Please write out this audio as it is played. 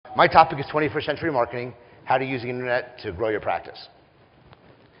My topic is 21st century marketing, how to use the internet to grow your practice.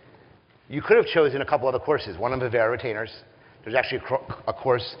 You could have chosen a couple other courses, one on Vivera retainers. There's actually a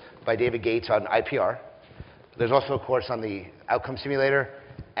course by David Gates on IPR. There's also a course on the outcome simulator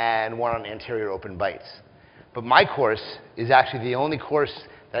and one on anterior open bites. But my course is actually the only course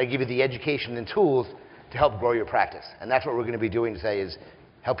that I give you the education and tools to help grow your practice. And that's what we're going to be doing today, is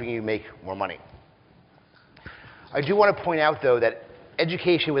helping you make more money. I do want to point out, though, that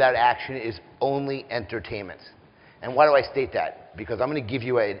education without action is only entertainment. And why do I state that? Because I'm going to give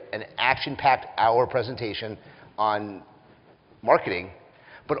you an action-packed hour presentation on marketing,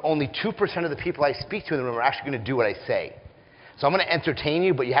 but only 2% of the people I speak to in the room are actually going to do what I say. So I'm going to entertain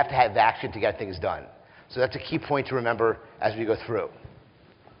you, but you have to have action to get things done. So that's a key point to remember as we go through.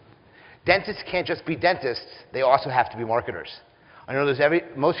 Dentists can't just be dentists. They also have to be marketers. I know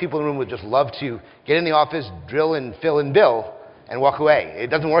most people in the room would just love to get in the office, drill and fill and bill, and walk away. It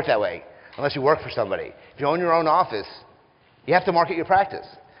doesn't work that way unless you work for somebody. If you own your own office, you have to market your practice.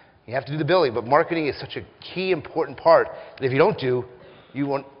 You have to do the billing, but marketing is such a key, important part that if you don't do, you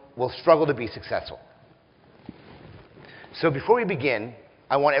will struggle to be successful. So before we begin,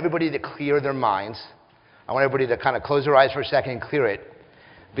 I want everybody to clear their minds. I want everybody to kind of close their eyes for a second and clear it,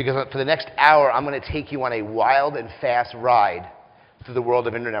 because for the next hour, I'm going to take you on a wild and fast ride through the world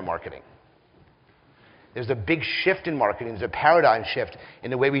of internet marketing. There's a big shift in marketing. There's a paradigm shift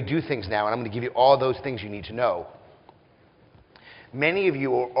in the way we do things now, and I'm going to give you all those things you need to know. Many of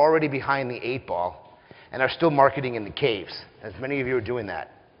you are already behind the 8 ball and are still marketing in the caves, as many of you are doing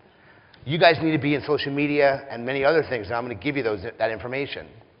that. You guys need to be in social media and many other things, and I'm going to give you that information.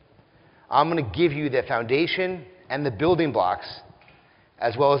 I'm going to give you the foundation and the building blocks,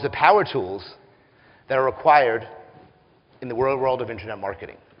 as well as the power tools that are required in the world of internet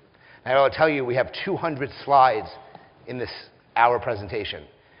marketing. And I will tell you, we have 200 slides in this hour presentation.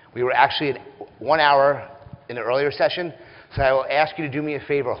 We were actually at 1 hour in the earlier session, so I will ask you to do me a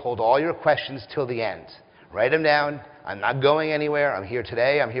favor, hold all your questions till the end. Write them down. I'm not going anywhere. I'm here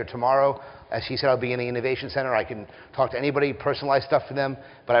today. I'm here tomorrow. As he said, I'll be in the Innovation Center. I can talk to anybody, personalize stuff for them,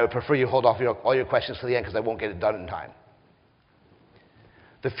 but I would prefer you hold off all your questions till the end because I won't get it done in time.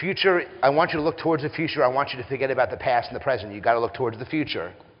 The future, I want you to look towards the future. I want you to forget about the past and the present. You've got to look towards the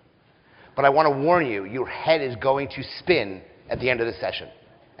future. But I want to warn you, your head is going to spin at the end of the session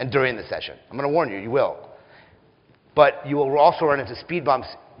and during the session. I'm going to warn you, you will. But you will also run into speed bumps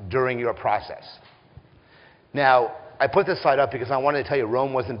during your process. Now, I put this slide up because I wanted to tell you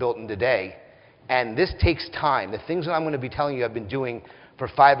Rome wasn't built in a day, and this takes time. The things that I'm going to be telling you I've been doing for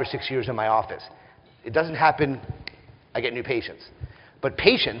 5 or 6 years in my office. It doesn't happen, I get new patients. But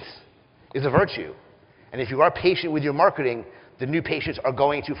patience is a virtue. And if you are patient with your marketing, the new patients are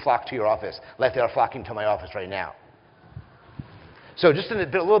going to flock to your office, like they are flocking to my office right now. So just a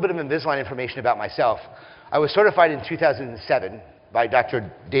little bit of Invisalign information about myself. I was certified in 2007 by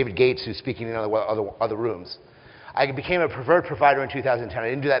Dr. David Gates, who's speaking in other rooms. I became a preferred provider in 2010. I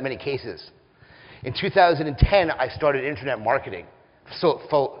didn't do that many cases. In 2010, I started internet marketing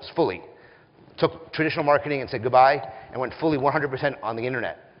fully. Took traditional marketing and said goodbye and went fully 100% on the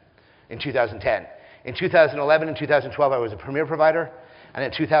internet in 2010. In 2011 and 2012, I was a premier provider. And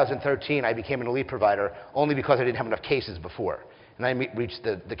in 2013, I became an elite provider only because I didn't have enough cases before. And I reached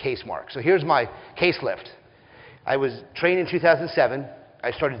the case mark. So here's my case lift. I was trained in 2007.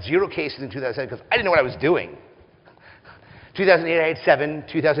 I started 0 cases in 2007 because I didn't know what I was doing. 2008, I had 7.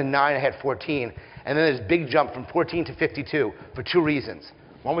 2009, I had 14. And then there's a big jump from 14 to 52 for 2 reasons.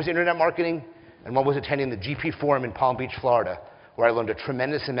 One was internet marketing, and one was attending the GP Forum in Palm Beach, Florida, where I learned a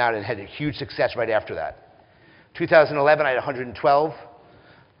tremendous amount and had a huge success right after that. 2011, I had 112.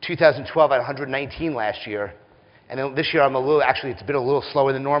 2012, I had 119 last year. And then this year, actually, it's been a little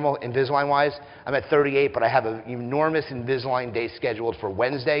slower than normal Invisalign-wise. I'm at 38, but I have an enormous Invisalign day scheduled for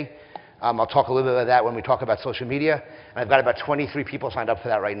Wednesday. I'll talk a little bit about that when we talk about social media. And I've got about 23 people signed up for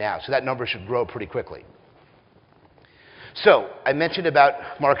that right now. So that number should grow pretty quickly. So I mentioned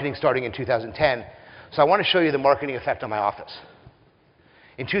about marketing starting in 2010. So I want to show you the marketing effect on my office.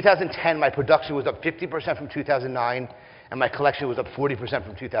 In 2010, my production was up 50% from 2009, and my collection was up 40%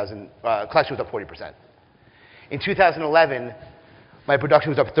 from 40%. In 2011, my production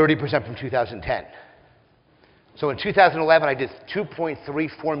was up 30% from 2010. So in 2011, I did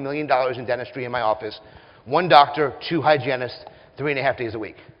 $2.34 million in dentistry in my office, 1 doctor, 2 hygienists, 3.5 days a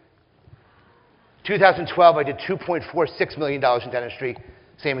week. 2012, I did $2.46 million in dentistry,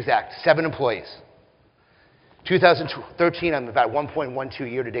 same exact, 7 employees. 2013, I'm about 1.12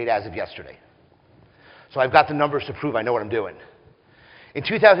 year-to-date as of yesterday. So I've got the numbers to prove I know what I'm doing. In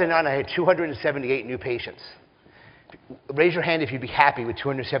 2009, I had 278 new patients. Raise your hand if you'd be happy with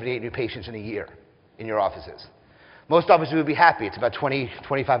 278 new patients in a year in your offices. Most offices would be happy. It's about 20,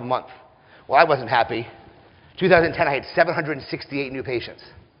 25 a month. Well, I wasn't happy. 2010, I had 768 new patients.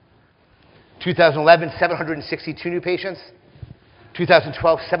 2011, 762 new patients.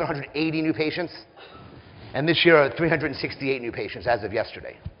 2012, 780 new patients. And this year, 368 new patients as of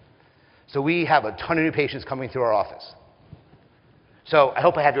yesterday. So we have a ton of new patients coming through our office. So I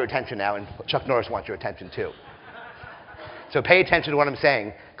hope I have your attention now, and Chuck Norris wants your attention too. So pay attention to what I'm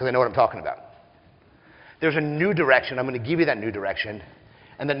saying, because I know what I'm talking about. There's a new direction. I'm going to give you that new direction.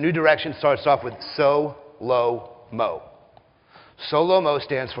 And that new direction starts off with SOLO-MO. SOLO-MO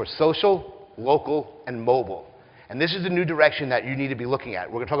stands for social, local, and mobile. And this is the new direction that you need to be looking at.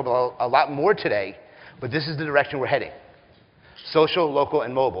 We're going to talk about a lot more today, but this is the direction we're heading. Social, local,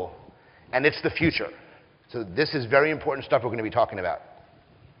 and mobile. And it's the future. So this is very important stuff we're going to be talking about.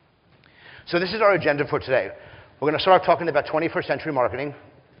 So this is our agenda for today. We're going to start talking about 21st century marketing.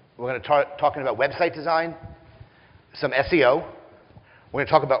 We're going to start talking about website design, some SEO. We're going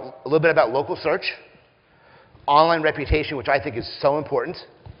to talk about a little bit about local search, online reputation, which I think is so important,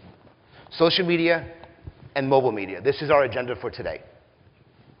 social media, and mobile media. This is our agenda for today.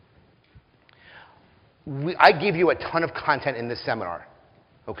 I give you a ton of content in this seminar,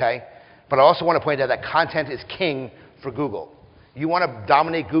 okay? But I also want to point out that content is king for Google. You want to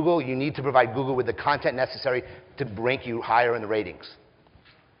dominate Google, you need to provide Google with the content necessary to rank you higher in the ratings.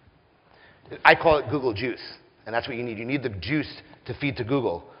 I call it Google juice, and that's what you need. You need the juice to feed to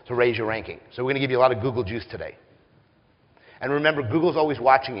Google to raise your ranking. So we're going to give you a lot of Google juice today. And remember, Google's always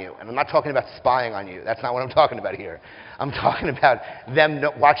watching you. And I'm not talking about spying on you. That's not what I'm talking about here. I'm talking about them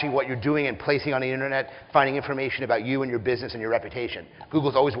watching what you're doing and placing on the internet, finding information about you and your business and your reputation.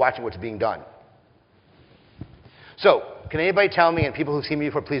 Google's always watching what's being done. So can anybody tell me, and people who've seen me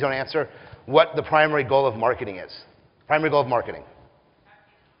before, please don't answer, what the primary goal of marketing is? Primary goal of marketing.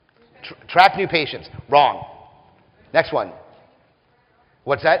 Track new patients. Wrong. Next one.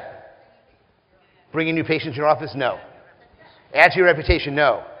 What's that? Bringing new patients to your office? No. Add to your reputation?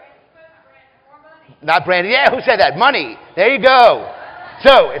 No. Not branding. Yeah, who said that? Money. There you go.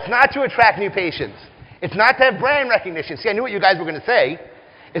 So it's not to attract new patients. It's not to have brand recognition. See, I knew what you guys were going to say.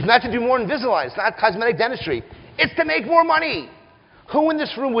 It's not to do more Invisalign. It's not cosmetic dentistry. It's to make more money. Who in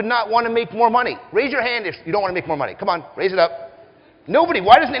this room would not want to make more money? Raise your hand if you don't want to make more money. Come on, raise it up. Nobody.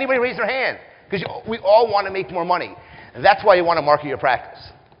 Why doesn't anybody raise their hand? Because we all want to make more money. And that's why you want to market your practice.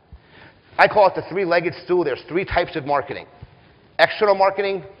 I call it the three-legged stool. There's three types of marketing. External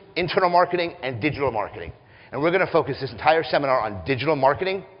marketing, internal marketing, and digital marketing. And we're going to focus this entire seminar on digital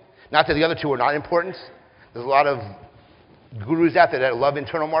marketing. Not that the other two are not important. There's a lot of gurus out there that love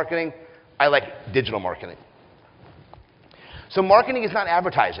internal marketing. I like digital marketing. So marketing is not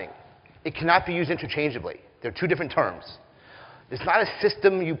advertising. It cannot be used interchangeably. They're two different terms. It's not a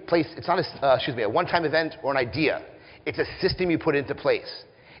system you place. It's not a one-time event or an idea. It's a system you put into place.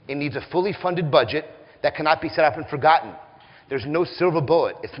 It needs a fully funded budget that cannot be set up and forgotten. There's no silver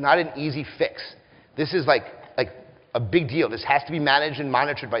bullet. It's not an easy fix. This is like a big deal. This has to be managed and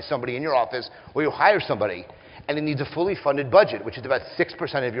monitored by somebody in your office, or you hire somebody. And it needs a fully funded budget, which is about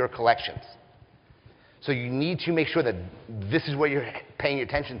 6% of your collections. So you need to make sure that this is what you're paying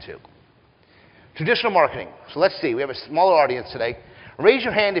attention to. Traditional marketing. So let's see. We have a smaller audience today. Raise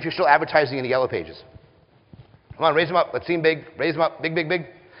your hand if you're still advertising in the yellow pages. Come on, raise them up. Let's see them big. Raise them up. Big, big, big.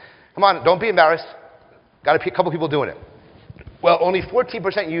 Come on, don't be embarrassed. Got a couple people doing it. Well, only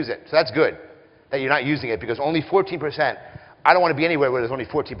 14% use it, so that's good that you're not using it, because only 14%, I don't want to be anywhere where there's only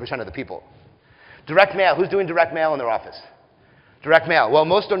 14% of the people. Direct mail. Who's doing direct mail in their office? Direct mail. Well,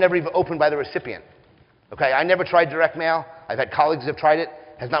 most are never even opened by the recipient. Okay, I never tried direct mail. I've had colleagues that have tried it.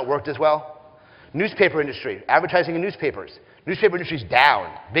 Has not worked as well. Newspaper industry. Advertising in newspapers. Newspaper industry's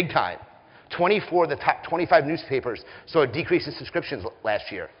down, big time. 24 of the top 25 newspapers saw a decrease in subscriptions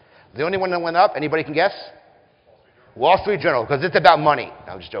last year. The only one that went up, anybody can guess? Wall Street Journal, because it's about money.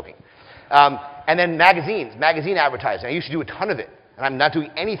 No, I'm just joking. And then magazines, magazine advertising. I used to do a ton of it, and I'm not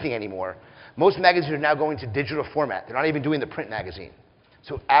doing anything anymore. Most magazines are now going to digital format. They're not even doing the print magazine.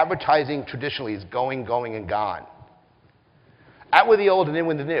 So advertising traditionally is going, and gone. Out with the old and in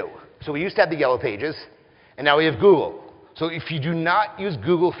with the new. So we used to have the yellow pages, and now we have Google. So if you do not use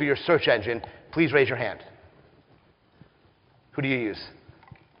Google for your search engine, please raise your hand. Who do you use?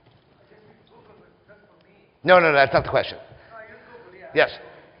 No, that's not the question. Yes.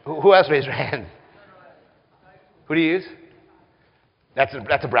 Who else raised their hand? Who do you use? That's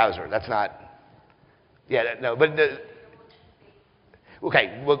a browser. That's not. Yeah, no, but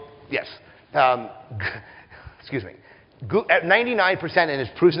okay. Well, yes. Excuse me. 99%, and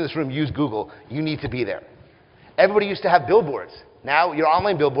it's proofs in this room, use Google. You need to be there. Everybody used to have billboards. Now your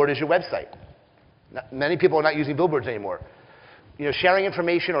online billboard is your website. Many people are not using billboards anymore. You know, sharing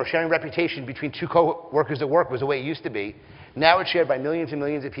information or sharing reputation between two co-workers at work was the way it used to be. Now it's shared by millions and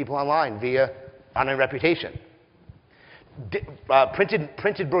millions of people online via online reputation.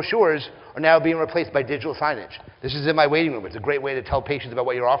 Printed brochures are now being replaced by digital signage. This is in my waiting room. It's a great way to tell patients about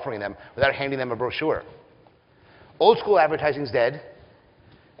what you're offering them without handing them a brochure. Old school advertising is dead.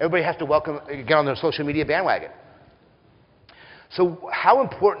 Everybody has to get on their social media bandwagon. So how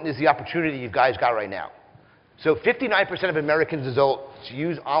important is the opportunity you guys got right now? So 59% of American adults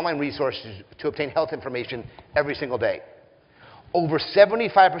use online resources to obtain health information every single day. Over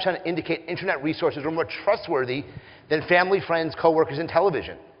 75% indicate internet resources are more trustworthy than family, friends, coworkers, and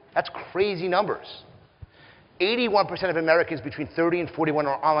television. That's crazy numbers. 81% of Americans between 30 and 41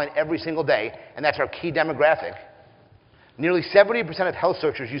 are online every single day, and that's our key demographic. Nearly 70% of health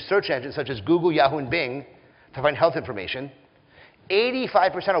searchers use search engines such as Google, Yahoo, and Bing to find health information.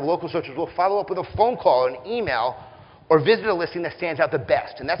 85% of local searchers will follow up with a phone call, an email, or visit a listing that stands out the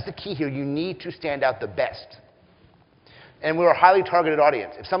best. And that's the key here. You need to stand out the best. And we're a highly targeted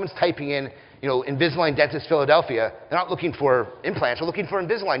audience. If someone's typing in, Invisalign Dentist Philadelphia, they're not looking for implants, they're looking for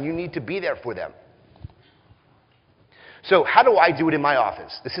Invisalign. You need to be there for them. So how do I do it in my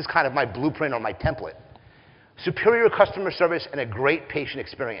office? This is kind of my blueprint or my template. Superior customer service and a great patient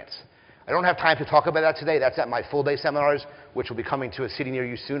experience. I don't have time to talk about that today. That's at my full-day seminars, which will be coming to a city near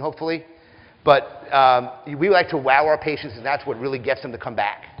you soon, hopefully. But we like to wow our patients, and that's what really gets them to come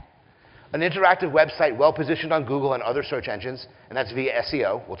back. An interactive website well-positioned on Google and other search engines, and that's via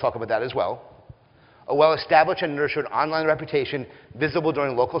SEO. We'll talk about that as well. A well-established and nurtured online reputation visible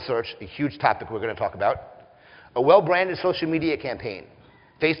during local search, a huge topic we're going to talk about. A well-branded social media campaign,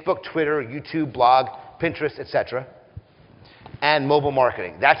 Facebook, Twitter, YouTube, blog, Pinterest, etc. And mobile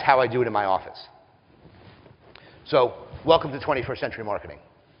marketing. That's how I do it in my office. So welcome to 21st century marketing.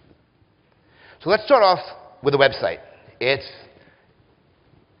 So let's start off with a website. It's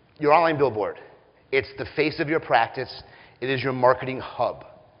your online billboard. It's the face of your practice. It is your marketing hub.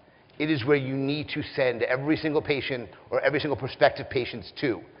 It is where you need to send every single patient or every single prospective patient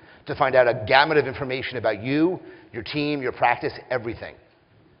to find out a gamut of information about you, your team, your practice, everything.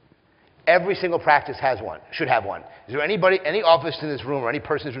 Every single practice has one, should have one. Is there any office in this room or any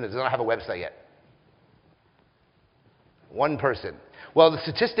person in this room that does not have a website yet? One person. Well, the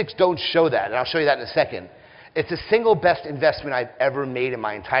statistics don't show that, and I'll show you that in a second. It's the single best investment I've ever made in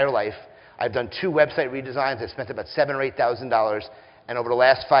my entire life. I've done 2 website redesigns. I've spent about $7,000 or $8,000, and over the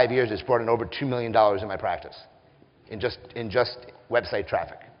last 5 years, it's brought in over $2 million in my practice in just website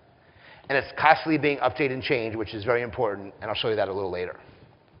traffic. And it's constantly being updated and changed, which is very important, and I'll show you that a little later.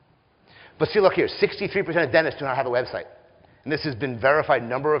 But see, look here, 63% of dentists do not have a website. And this has been verified a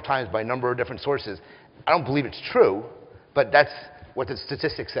number of times by a number of different sources. I don't believe it's true, but that's what the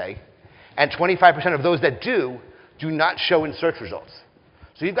statistics say. And 25% of those that do not show in search results.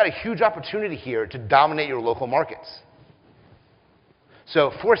 So you've got a huge opportunity here to dominate your local markets.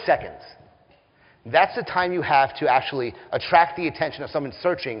 So 4 seconds. That's the time you have to actually attract the attention of someone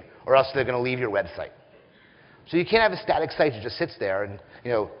searching, or else they're going to leave your website. So you can't have a static site that just sits there and,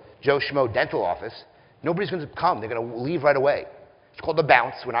 Joe Schmo dental office. Nobody's going to come. They're going to leave right away. It's called the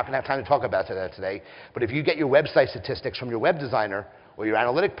bounce. We're not going to have time to talk about that today. But if you get your website statistics from your web designer or your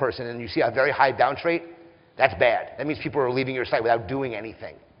analytic person and you see a very high bounce rate, that's bad. That means people are leaving your site without doing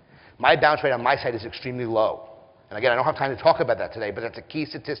anything. My bounce rate on my site is extremely low. And again, I don't have time to talk about that today, but that's a key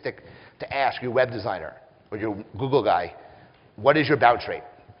statistic to ask your web designer or your Google guy. What is your bounce rate?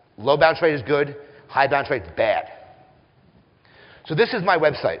 Low bounce rate is good. High bounce rate is bad. So this is my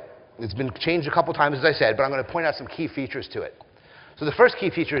website. It's been changed a couple times, as I said, but I'm going to point out some key features to it. So the first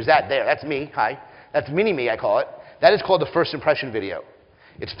key feature is that there. That's me. Hi. That's mini-me, I call it. That is called the first impression video.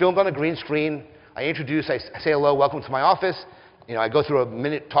 It's filmed on a green screen. I introduce, I say hello, welcome to my office. I go through a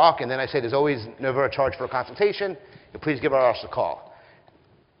minute talk, and then I say there's always never a charge for a consultation. Please give our office a call.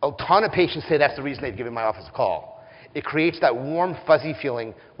 A ton of patients say that's the reason they've given my office a call. It creates that warm, fuzzy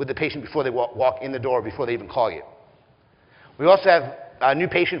feeling with the patient before they walk in the door, before they even call you. We also have new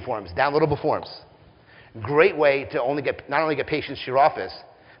patient forms, downloadable forms. Great way to not only get patients to your office,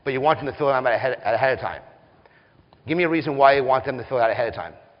 but you want them to fill it out ahead of time. Give me a reason why you want them to fill it out ahead of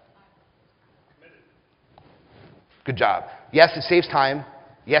time. Good job. Yes, it saves time.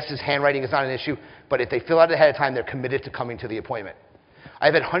 Yes, his handwriting is not an issue. But if they fill it out ahead of time, they're committed to coming to the appointment.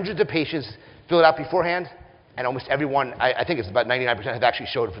 I've had hundreds of patients fill it out beforehand, and almost everyone, I think it's about 99%, have actually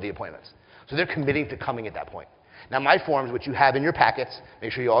showed up for the appointments. So they're committing to coming at that point. Now, my forms, which you have in your packets,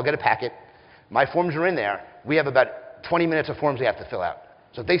 make sure you all get a packet. My forms are in there. We have about 20 minutes of forms they have to fill out.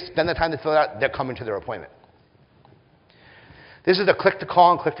 So if they spend the time to fill it out, they're coming to their appointment. This is a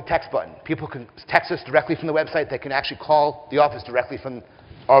click-to-call and click-to-text button. People can text us directly from the website. They can actually call the office directly from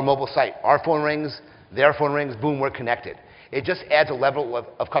our mobile site. Our phone rings, their phone rings, boom, we're connected. It just adds a level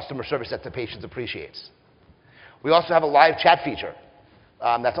of customer service that the patient appreciates. We also have a live chat feature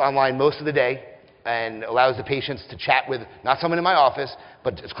that's online most of the day and allows the patients to chat with not someone in my office,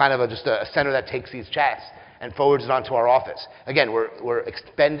 but it's kind of just a center that takes these chats and forwards it onto our office. Again, we're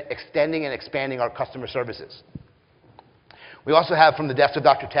extending and expanding our customer services. We also have From the Desk of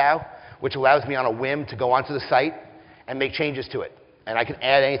Dr. Tao, which allows me on a whim to go onto the site and make changes to it. And I can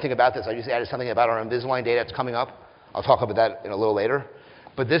add anything about this. I just added something about our Invisalign data that's coming up. I'll talk about that in a little later.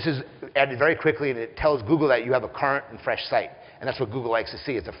 But this is added very quickly, and it tells Google that you have a current and fresh site. And that's what Google likes to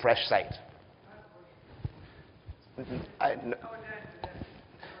see. It's a fresh site.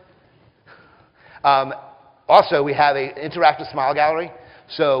 Also, we have an interactive smile gallery.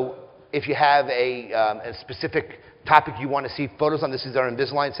 So if you have a specific topic you want to see photos on, this is our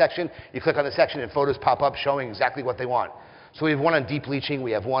Invisalign section. You click on the section and photos pop up showing exactly what they want. So we have one on deep bleaching.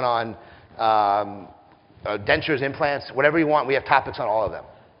 We have one on dentures, implants, whatever you want. We have topics on all of them.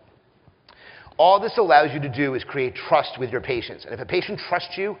 All this allows you to do is create trust with your patients. And if a patient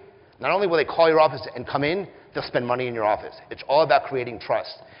trusts you, not only will they call your office and come in, they'll spend money in your office. It's all about creating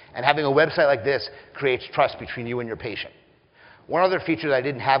trust. And having a website like this creates trust between you and your patient. One other feature that I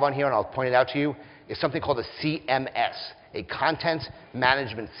didn't have on here, and I'll point it out to you, is something called a CMS, a content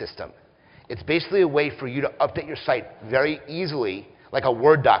management system. It's basically a way for you to update your site very easily, like a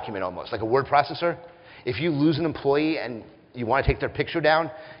Word document almost, like a word processor. If you lose an employee and you want to take their picture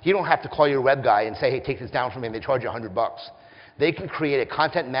down, you don't have to call your web guy and say, hey, take this down for me, and they charge you $100. They can create a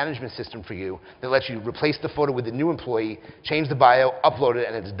content management system for you that lets you replace the photo with the new employee, change the bio, upload it,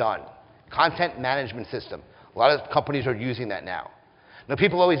 and it's done. Content management system. A lot of companies are using that now. Now,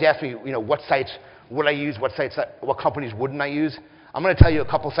 people always ask me, what sites would I use, what companies wouldn't I use? I'm going to tell you a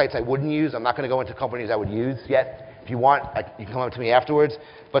couple sites I wouldn't use. I'm not going to go into companies I would use yet. If you want, you can come up to me afterwards.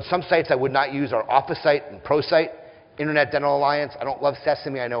 But some sites I would not use are OfficeSite and ProSite, Internet Dental Alliance. I don't love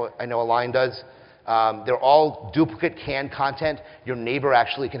Sesame. I know Align does. They're all duplicate canned content. Your neighbor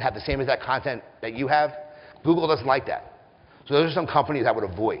actually can have the same exact content that you have. Google doesn't like that. So those are some companies I would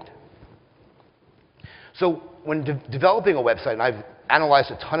avoid. So when developing a website, and I've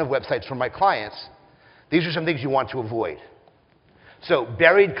analyzed a ton of websites for my clients, these are some things you want to avoid. So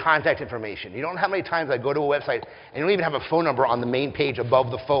buried contact information. You don't know how many times I go to a website and you don't even have a phone number on the main page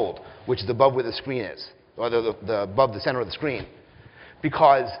above the fold, which is above where the screen is, or above the center of the screen.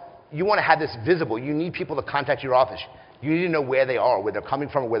 Because you want to have this visible. You need people to contact your office. You need to know where they are, where they're coming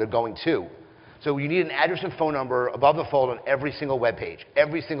from, or where they're going to. So you need an address and phone number above the fold on every single web page,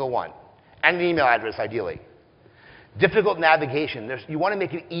 every single one, and an email address, ideally. Difficult navigation. You want to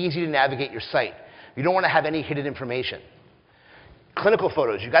make it easy to navigate your site. You don't want to have any hidden information. Clinical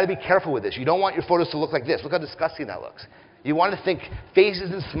photos. You've got to be careful with this. You don't want your photos to look like this. Look how disgusting that looks. You want to think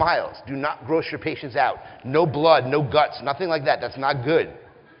faces and smiles. Do not gross your patients out. No blood, no guts, nothing like that. That's not good.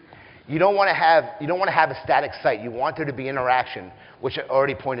 You don't want to have a static site. You want there to be interaction, which I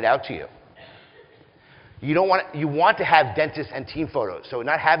already pointed out to you. You want to have dentist and team photos. So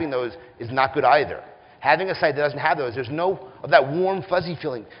not having those is not good either. Having a site that doesn't have those, there's no of that warm, fuzzy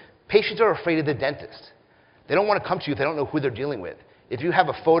feeling. Patients are afraid of the dentist. They don't want to come to you if they don't know who they're dealing with. If you have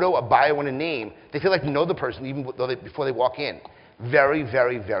a photo, a bio, and a name, they feel like they know the person even before they walk in. Very,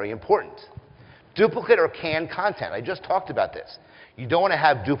 very, very important. Duplicate or canned content. I just talked about this. You don't want to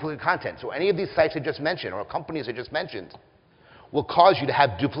have duplicate content. So any of these sites I just mentioned, or companies I just mentioned, will cause you to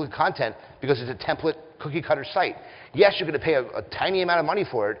have duplicate content because it's a template cookie-cutter site. Yes, you're going to pay a tiny amount of money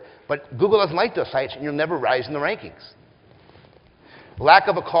for it, but Google doesn't like those sites, and you'll never rise in the rankings. Lack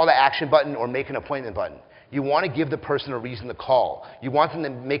of a call to action button or make an appointment button. You want to give the person a reason to call. You want them to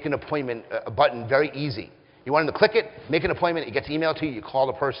make an appointment button very easy. You want them to click it, make an appointment, it gets emailed to you, you call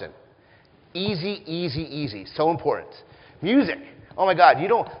the person. Easy, easy, easy. So important. Music. Oh my God,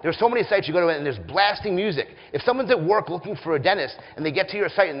 there's so many sites you go to and there's blasting music. If someone's at work looking for a dentist and they get to your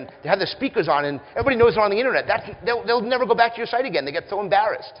site and they have their speakers on and everybody knows they're on the internet, they'll never go back to your site again. They get so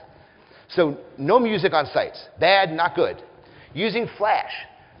embarrassed. So no music on sites. Bad, not good. Using Flash.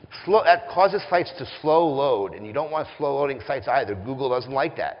 That causes sites to slow load, and you don't want slow loading sites either. Google doesn't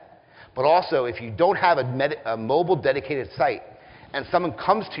like that. But also, if you don't have a mobile dedicated site, and someone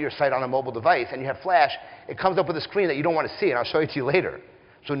comes to your site on a mobile device, and you have Flash, it comes up with a screen that you don't want to see, and I'll show it to you later.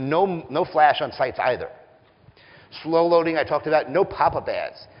 So no Flash on sites either. Slow loading, I talked about. No pop-up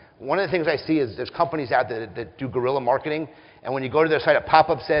ads. One of the things I see is there's companies out there that do guerrilla marketing, and when you go to their site, a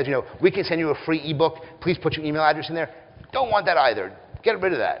pop-up says, we can send you a free ebook. Please put your email address in there. Don't want that either. Get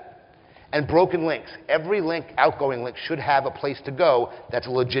rid of that. And broken links. Every link, outgoing link, should have a place to go that's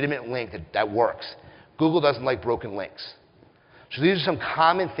a legitimate link that works. Google doesn't like broken links. So these are some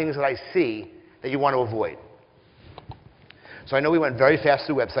common things that I see that you want to avoid. So I know we went very fast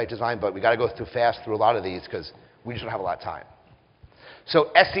through website design, but we got to go fast through a lot of these because we just don't have a lot of time.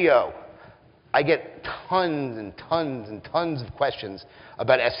 So SEO. I get tons and tons and tons of questions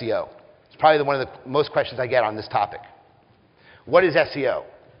about SEO. It's probably one of the most questions I get on this topic. What is SEO?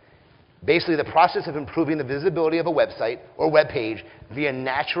 Basically, the process of improving the visibility of a website or web page via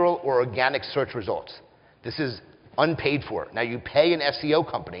natural or organic search results. This is unpaid for. Now, you pay an SEO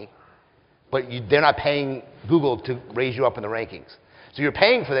company, but they're not paying Google to raise you up in the rankings. So you're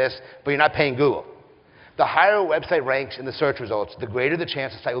paying for this, but you're not paying Google. The higher a website ranks in the search results, the greater the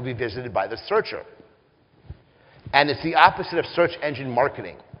chance the site will be visited by the searcher. And it's the opposite of search engine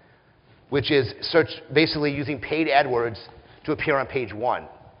marketing, which is basically using paid AdWords to appear on page 1.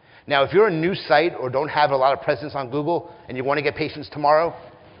 Now, if you're a new site or don't have a lot of presence on Google and you want to get patients tomorrow,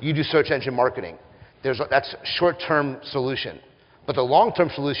 you do search engine marketing. That's a short-term solution. But the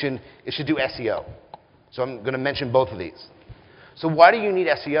long-term solution is to do SEO. So I'm going to mention both of these. So why do you need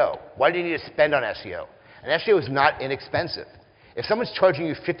SEO? Why do you need to spend on SEO? And SEO is not inexpensive. If someone's charging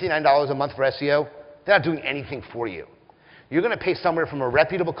you $59 a month for SEO, they're not doing anything for you. You're going to pay somewhere from a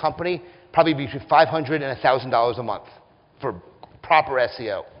reputable company probably between $500 and $1,000 a month for proper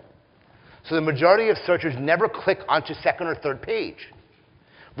SEO. So the majority of searchers never click onto second or third page.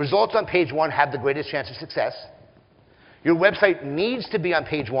 Results on page 1 have the greatest chance of success. Your website needs to be on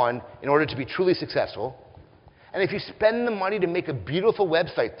page 1 in order to be truly successful. And if you spend the money to make a beautiful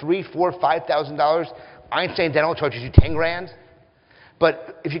website, $3,000, $4,000, $5,000, Einstein Dental charges you 10 grand.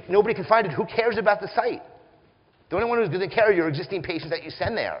 But if nobody can find it, who cares about the site? The only one who's going to care are your existing patients that you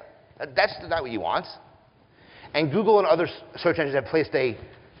send there. That's not what you want. And Google and other search engines have placed an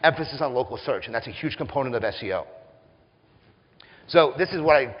emphasis on local search, and that's a huge component of SEO. So this is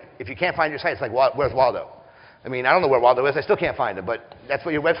what if you can't find your site, it's like, where's Waldo? I mean, I don't know where Waldo is. I still can't find him, but that's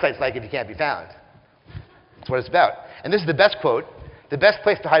what your website's like if you can't be found. That's what it's about. And this is the best quote. The best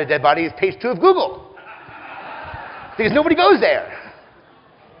place to hide a dead body is page 2 of Google. Because nobody goes there.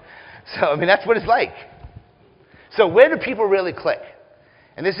 So, I mean, that's what it's like. So where do people really click?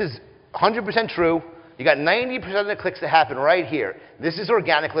 And this is 100% true. You got 90% of the clicks that happen right here. This is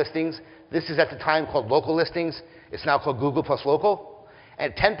organic listings. This is at the time called local listings. It's now called Google plus local.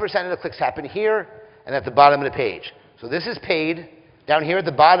 And 10% of the clicks happen here and at the bottom of the page. So this is paid. Down here at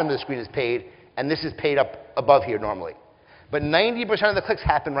the bottom of the screen is paid. And this is paid up above here normally. But 90% of the clicks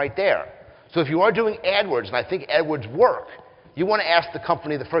happen right there. So if you are doing AdWords, and I think AdWords work, you want to ask the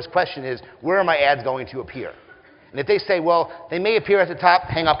company, the first question is, where are my ads going to appear? And if they say, well, they may appear at the top,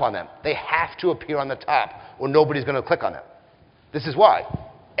 hang up on them. They have to appear on the top, or nobody's going to click on them. This is why.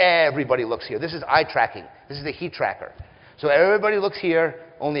 Everybody looks here. This is eye tracking. This is the heat tracker. So everybody looks here,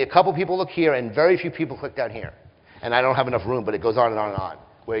 only a couple people look here, and very few people click down here. And I don't have enough room, but it goes on and on and on,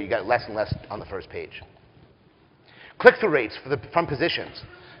 where you got less and less on the first page. Click-through rates from positions.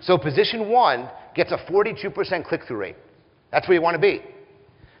 So position 1 gets a 42% click-through rate. That's where you want to be.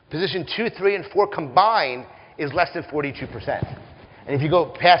 Position 2, 3, and 4 combined is less than 42%. And if you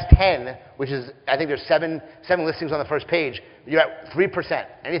go past 10, which is, I think there's seven listings on the first page, you're at 3%.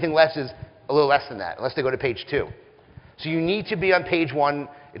 Anything less is a little less than that, unless they go to page 2. So you need to be on page 1.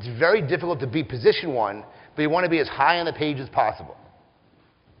 It's very difficult to be position 1, but you want to be as high on the page as possible.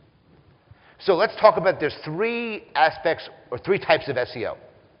 So let's talk about, there's 3 aspects or 3 types of SEO.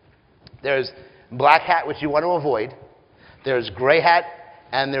 There's black hat, which you want to avoid. There's gray hat,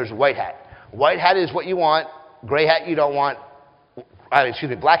 and there's white hat. White hat is what you want. Gray hat you don't want.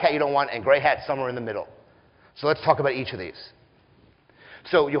 Black hat you don't want, and gray hat somewhere in the middle. So let's talk about each of these.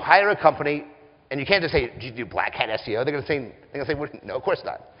 So you hire a company, and you can't just say, do you do black hat SEO? They're going to say, well, no, of course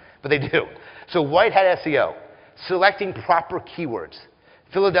not. But they do. So white hat SEO, selecting proper keywords.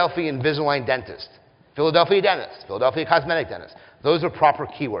 Philadelphia Invisalign dentist, Philadelphia dentist, Philadelphia cosmetic dentist. Those are proper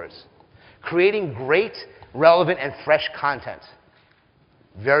keywords. Creating great, relevant, and fresh content.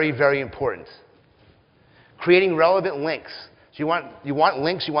 Very, very important. Creating relevant links. So you want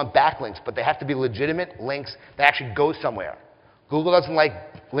links, you want backlinks, but they have to be legitimate links that actually go somewhere. Google doesn't like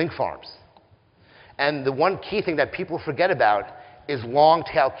link farms. And the one key thing that people forget about is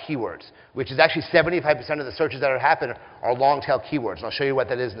long-tail keywords, which is actually 75% of the searches that happen are long-tail keywords. And I'll show you what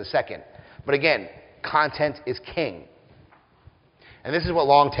that is in a second. But again, content is king. And this is what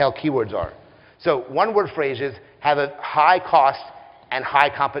long-tail keywords are. So one-word phrases have a high cost and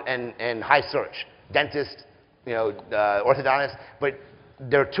high search. Dentist, orthodontist, but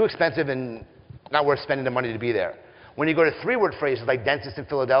they're too expensive and not worth spending the money to be there. When you go to three-word phrases like dentist in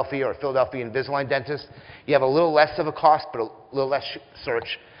Philadelphia or Philadelphia Invisalign dentist, you have a little less of a cost but a little less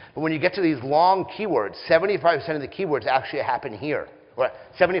search. But when you get to these long keywords, 75% of the keywords actually happen here. Or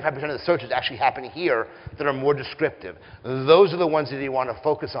 75% of the searches actually happen here that are more descriptive. Those are the ones that you want to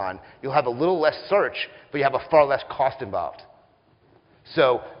focus on. You'll have a little less search, but you have a far less cost involved.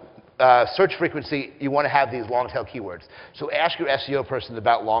 So search frequency, you want to have these long-tail keywords. So ask your SEO person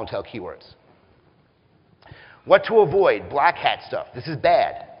about long-tail keywords. What to avoid? Black hat stuff. This is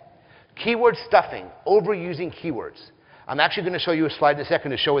bad. Keyword stuffing, overusing keywords. I'm actually going to show you a slide in a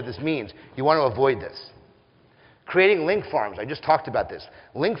second to show what this means. You want to avoid this. Creating link farms. I just talked about this.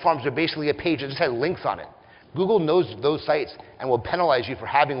 Link farms are basically a page that just has links on it. Google knows those sites and will penalize you for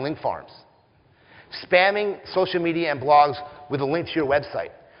having link farms. Spamming social media and blogs with a link to your website.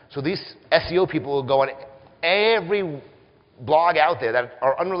 So these SEO people will go on every blog out there that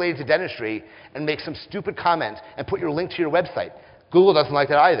are unrelated to dentistry and make some stupid comment and put your link to your website. Google doesn't like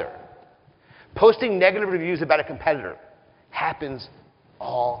that either. Posting negative reviews about a competitor happens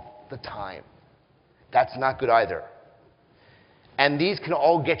all the time. That's not good either. And these can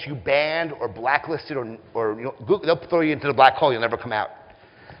all get you banned or blacklisted or you know, Google, they'll throw you into the black hole. You'll never come out.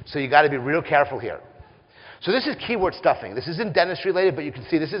 So you got to be real careful here. So this is keyword stuffing. This isn't dentistry related, but you can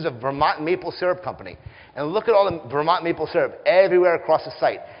see this is a Vermont maple syrup company. And look at all the Vermont maple syrup everywhere across the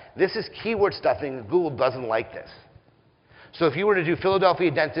site. This is keyword stuffing. Google doesn't like this. So if you were to do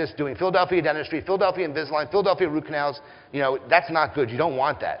Philadelphia dentist, doing Philadelphia dentistry, Philadelphia Invisalign, Philadelphia root canals, you know, that's not good. You don't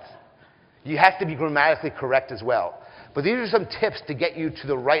want that. You have to be grammatically correct as well. But these are some tips to get you to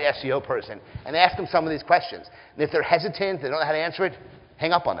the right SEO person and ask them some of these questions. And if they're hesitant, they don't know how to answer it,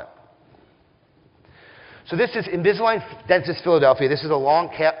 hang up on them. So this is Invisalign Dentist Philadelphia. This is a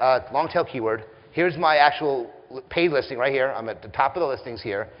long-tail keyword. Here's my actual paid listing right here. I'm at the top of the listings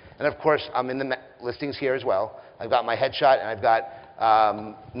here. And of course, I'm in the listings here as well. I've got my headshot, and I've got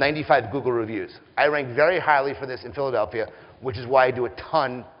 95 Google reviews. I rank very highly for this in Philadelphia, which is why I do a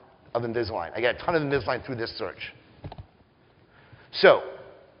ton of Invisalign. I get a ton of Invisalign through this search. So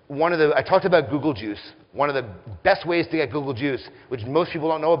I talked about Google Juice. One of the best ways to get Google Juice, which most people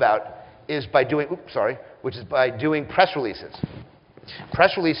don't know about, is by doing, press releases.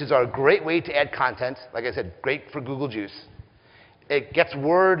 Press releases are a great way to add content. Like I said, great for Google Juice. It gets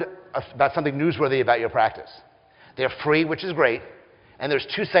word about something newsworthy about your practice. They're free, which is great. And there's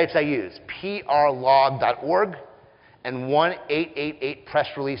two sites I use, prlog.org and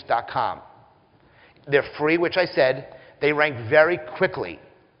 1-888-pressrelease.com. They're free, which I said. They rank very quickly.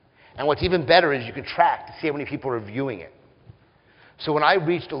 And what's even better is you can track to see how many people are viewing it. So when I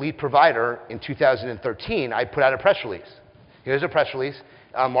reached Elite Provider in 2013, I put out a press release. Here's a press release,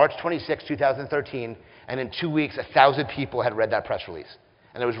 March 26, 2013, and in 2 weeks, 1,000 people had read that press release.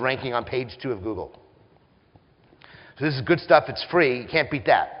 And it was ranking on page 2 of Google. So this is good stuff. It's free. You can't beat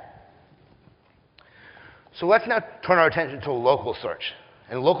that. So let's now turn our attention to a local search.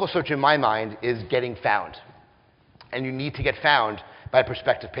 And local search, in my mind, is getting found. And you need to get found by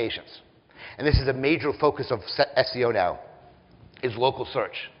prospective patients. And this is a major focus of SEO now, is local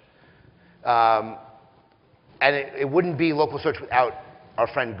search. And it wouldn't be local search without our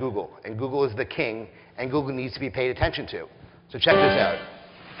friend Google. And Google is the king, and Google needs to be paid attention to. So check this out.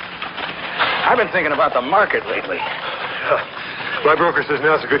 I've been thinking about the market lately. My broker says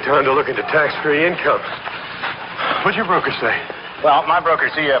now's a good time to look into tax-free income. What's your broker say? Well, my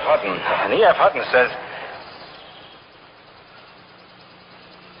broker's E.F. Hutton, and E.F. Hutton says...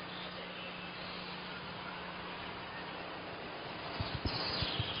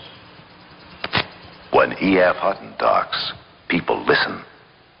 When E.F. Hutton talks, people listen.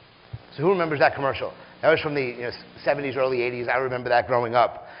 So who remembers that commercial? That was from the 70s, early 80s. I remember that growing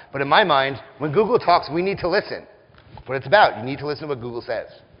up. But in my mind, when Google talks, we need to listen. That's what it's about. You need to listen to what Google says.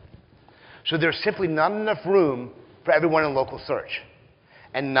 So there's simply not enough room for everyone in local search.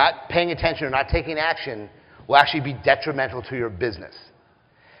 And not paying attention or not taking action will actually be detrimental to your business.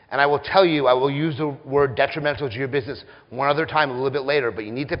 And I will tell you, I will use the word detrimental to your business one other time a little bit later, but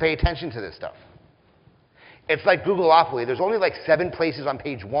you need to pay attention to this stuff. It's like Googleopoly. There's only like 7 places on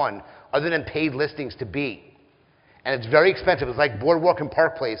page 1 other than paid listings to be. And it's very expensive. It's like Boardwalk and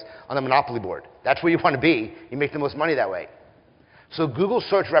Park Place on the Monopoly board. That's where you want to be. You make the most money that way. So Google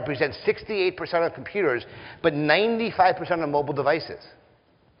search represents 68% of computers, but 95% of mobile devices.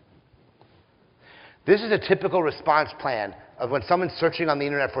 This is a typical response plan of when someone's searching on the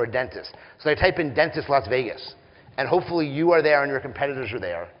internet for a dentist. So they type in dentist Las Vegas, and hopefully you are there and your competitors are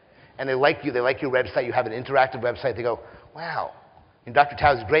there. And they like you, they like your website, you have an interactive website. They go, wow, Dr.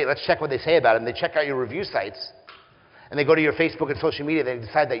 Tao is great, let's check what they say about him. They check out your review sites, and they go to your Facebook and social media, they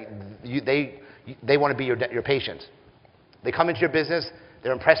decide that they want to be your patient. They come into your business,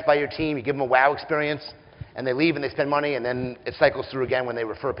 they're impressed by your team, you give them a wow experience, and they leave and they spend money, and then it cycles through again when they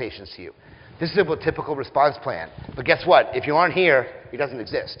refer patients to you. This is a typical response plan. But guess what? If you aren't here, it doesn't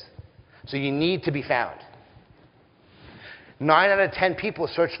exist. So you need to be found. 9 out of 10 people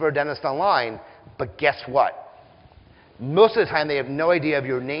search for a dentist online, but guess what? Most of the time, they have no idea of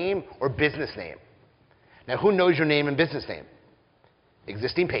your name or business name. Now, who knows your name and business name?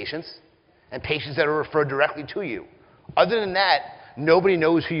 Existing patients and patients that are referred directly to you. Other than that, nobody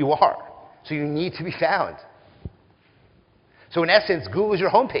knows who you are. So you need to be found. So in essence, Google is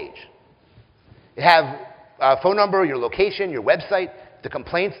your homepage. You have a phone number, your location, your website, the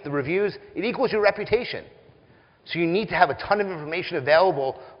complaints, the reviews. It equals your reputation. So you need to have a ton of information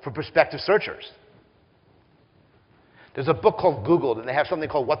available for prospective searchers. There's a book called Googled, and they have something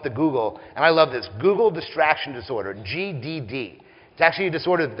called What the Google, and I love this, Google Distraction Disorder, GDD. It's actually a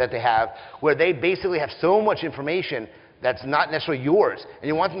disorder that they have where they basically have so much information that's not necessarily yours, and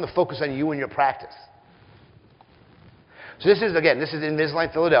you want them to focus on you and your practice. So this is, again, this is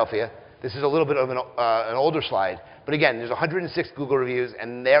Invisalign, Philadelphia. This is a little bit of an older slide, but again, there's 106 Google reviews,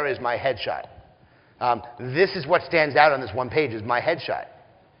 and there is my headshot. This is what stands out on this one page, is my headshot.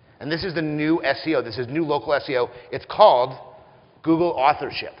 And this is the new SEO. This is new local SEO. It's called Google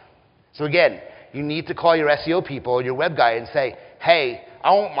Authorship. So again, you need to call your SEO people, your web guy, and say, hey,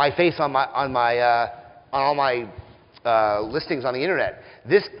 I want my face on all my listings on the internet.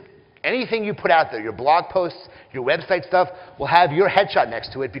 Anything you put out there, your blog posts, your website stuff, will have your headshot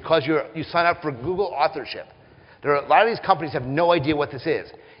next to it because you sign up for Google Authorship. A lot of these companies have no idea what this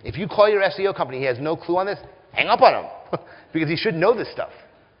is. If you call your SEO company, he has no clue on this, hang up on him because he should know this stuff.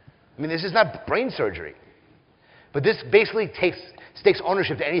 I mean, this is not brain surgery. But this basically takes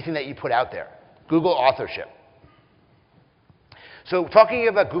ownership to anything that you put out there. Google Authorship. So talking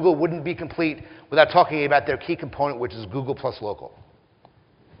about Google wouldn't be complete without talking about their key component, which is Google plus local.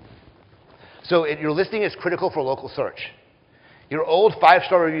 So your listing is critical for local search. Your old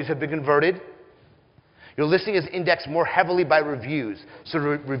 5-star reviews have been converted. Your listing is indexed more heavily by reviews. So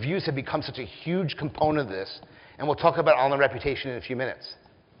reviews have become such a huge component of this. And we'll talk about online reputation in a few minutes.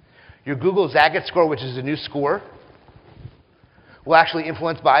 Your Google Zagat score, which is a new score, will actually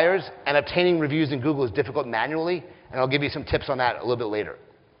influence buyers, and obtaining reviews in Google is difficult manually, and I'll give you some tips on that a little bit later.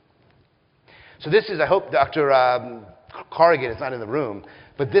 So this is, I hope Dr. Corrigan is not in the room,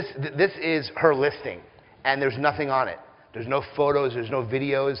 but this is her listing, and there's nothing on it. There's no photos, there's no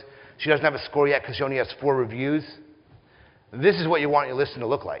videos. She doesn't have a score yet because she only has 4 reviews. This is what you want your listing to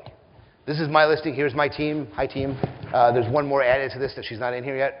look like. This is my listing. Here's my team. Hi, team. There's one more added to this that she's not in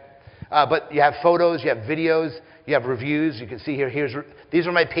here yet. But you have photos, you have videos, you have reviews. You can see here, these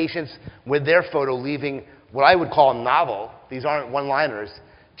are my patients with their photo leaving what I would call a novel. These aren't one-liners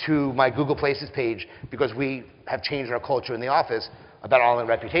to my Google Places page because we have changed our culture in the office about online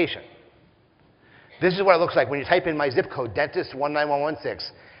reputation. This is what it looks like when you type in my zip code, dentist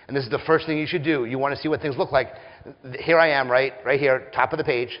 19116, and this is the first thing you should do. You want to see what things look like. Here I am, right here, top of the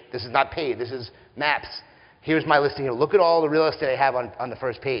page. This is not paid. This is maps. Here's my listing here. Look at all the real estate I have on the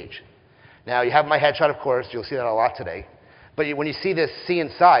first page. Now, you have my headshot, of course. You'll see that a lot today. But when you see this see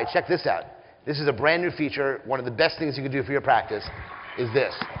inside, check this out. This is a brand new feature. One of the best things you can do for your practice is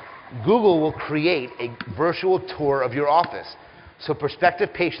this. Google will create a virtual tour of your office. So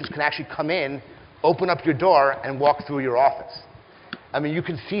prospective patients can actually come in, open up your door, and walk through your office. I mean, you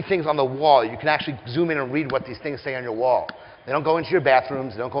can see things on the wall. You can actually zoom in and read what these things say on your wall. They don't go into your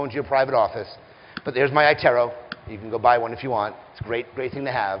bathrooms. They don't go into your private office. But there's my iTero. You can go buy one if you want. It's a great thing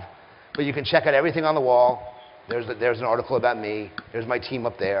to have. But you can check out everything on the wall. There's an article about me. There's my team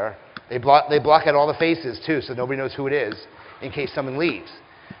up there. They block out all the faces, too, so nobody knows who it is in case someone leaves.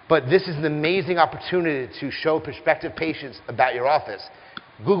 But this is an amazing opportunity to show prospective patients about your office.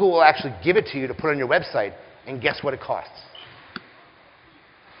 Google will actually give it to you to put on your website, and guess what it costs?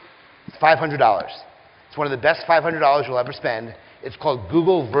 It's $500. It's one of the best $500 you'll ever spend. It's called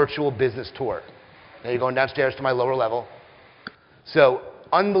Google Virtual Business Tour. Now you're going downstairs to my lower level. So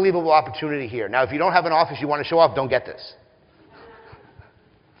unbelievable opportunity here. Now, if you don't have an office you want to show off, don't get this.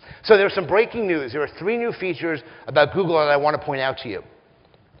 So there's some breaking news. There are 3 new features about Google that I want to point out to you.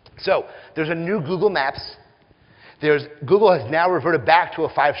 So there's a new Google Maps. Google has now reverted back to a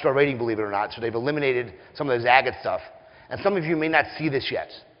 5-star rating, believe it or not, so they've eliminated some of the Zagat stuff. And some of you may not see this yet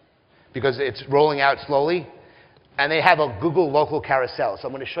because it's rolling out slowly. And they have a Google local carousel, so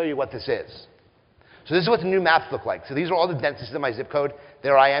I'm going to show you what this is. So this is what the new maps look like. So these are all the dentists in my zip code.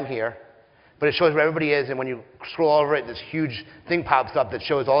 There I am here. But it shows where everybody is, and when you scroll over it, this huge thing pops up that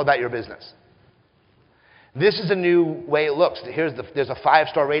shows all about your business. This is a new way it looks. There's a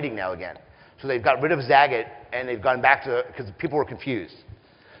 5-star rating now again. So they've got rid of Zagat, and they've gone back to, because people were confused.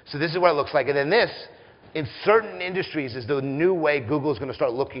 So this is what it looks like. And then this, in certain industries, is the new way Google is going to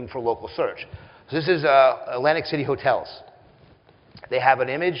start looking for local search. So this is Atlantic City Hotels. They have an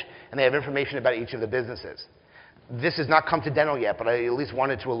image, and they have information about each of the businesses. This has not come to dental yet, but I at least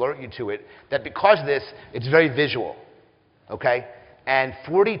wanted to alert you to it, that because of this, it's very visual, okay? And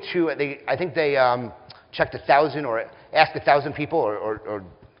 42, I think they checked 1,000 or asked 1,000 people or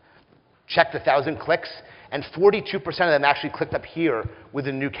checked 1,000 clicks, and 42% of them actually clicked up here with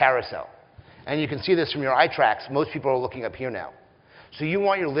the new carousel. And you can see this from your eye tracks. Most people are looking up here now. So you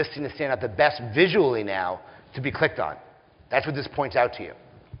want your listing to stand out the best visually now to be clicked on. That's what this points out to you.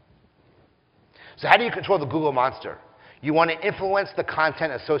 So how do you control the Google monster? You want to influence the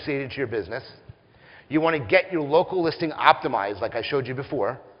content associated to your business. You want to get your local listing optimized, like I showed you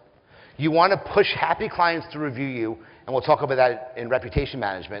before. You want to push happy clients to review you, and we'll talk about that in reputation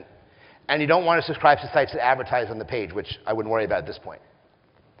management. And you don't want to subscribe to sites that advertise on the page, which I wouldn't worry about at this point.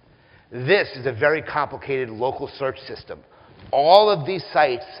 This is a very complicated local search system. All of these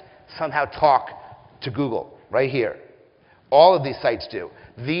sites somehow talk to Google, right here. All of these sites do.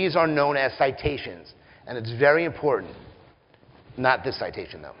 These are known as citations, and it's very important. Not this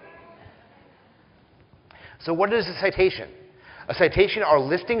citation, though. So what is a citation? A citation are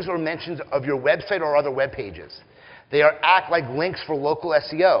listings or mentions of your website or other web pages. They act like links for local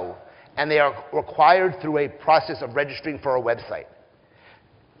SEO, and they are required through a process of registering for a website.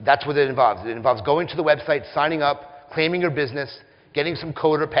 That's what it involves. It involves going to the website, signing up, claiming your business, getting some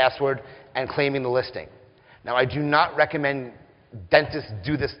code or password, and claiming the listing. Now, I do not recommend dentists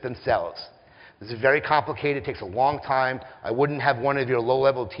do this themselves. This is very complicated. It takes a long time. I wouldn't have one of your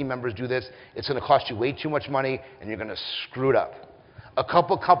low-level team members do this. It's going to cost you way too much money, and you're going to screw it up. A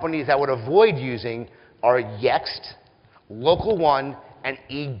couple companies that would avoid using are Yext, Local One, and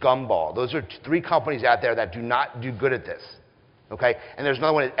eGumball. Those are 3 companies out there that do not do good at this. Okay? And there's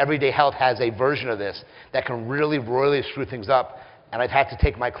another one, Everyday Health has a version of this that can really royally screw things up, and I've had to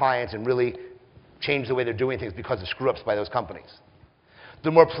take my clients and really change the way they're doing things because of screw-ups by those companies. The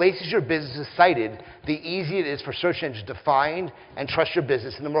more places your business is cited, the easier it is for search engines to find and trust your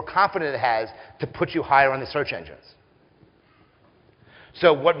business, and the more confidence it has to put you higher on the search engines.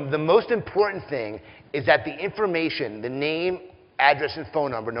 So the most important thing is that the information, the name, address, and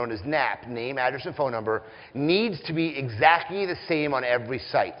phone number, known as NAP, name, address, and phone number, needs to be exactly the same on every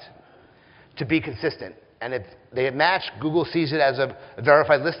site to be consistent. And if they match, Google sees it as a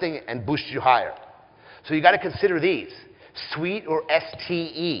verified listing and boosts you higher. So you got to consider these: Suite or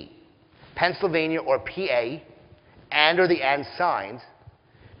STE, Pennsylvania or PA, and or the and signs,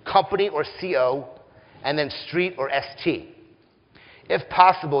 company or CO, and then street or ST. If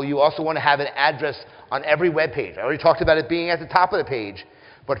possible, you also want to have an address on every web page. I already talked about it being at the top of the page,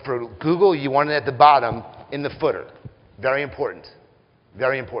 but for Google, you want it at the bottom in the footer. Very important.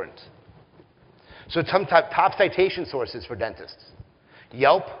 Very important. So some top citation sources for dentists: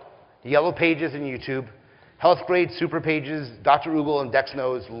 Yelp, Yellow Pages and YouTube, HealthGrade, Superpages, Dr. Google and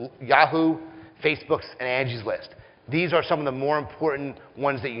DexKnows, Yahoo, Facebook's, and Angie's List. These are some of the more important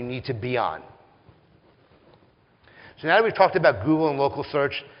ones that you need to be on. So now that we've talked about Google and local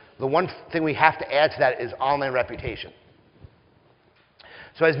search, the one thing we have to add to that is online reputation.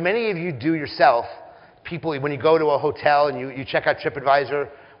 So as many of you do yourself, people, when you go to a hotel and you check out TripAdvisor,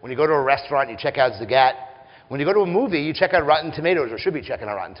 when you go to a restaurant, you check out Zagat. When you go to a movie, you check out Rotten Tomatoes, or should be checking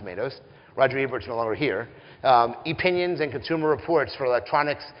out Rotten Tomatoes. Roger Ebert's no longer here. Opinions and Consumer Reports for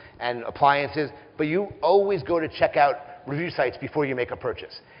electronics and appliances. But you always go to check out review sites before you make a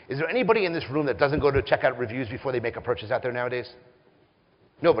purchase. Is there anybody in this room that doesn't go to check out reviews before they make a purchase out there nowadays?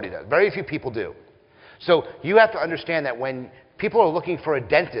 Nobody does. Very few people do. So you have to understand that when people are looking for a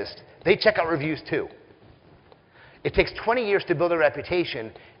dentist, they check out reviews too. It takes 20 years to build a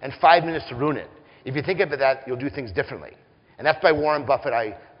reputation and 5 minutes to ruin it. If you think of it that, you'll do things differently. And that's why Warren Buffett,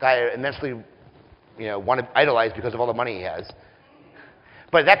 guy I immensely want to idolize because of all the money he has.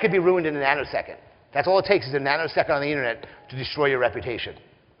 But that could be ruined in a nanosecond. That's all it takes is a nanosecond on the internet to destroy your reputation.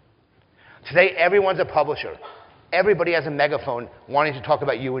 Today, everyone's a publisher. Everybody has a megaphone wanting to talk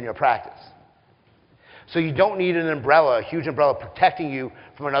about you and your practice. So you don't need an umbrella, a huge umbrella, protecting you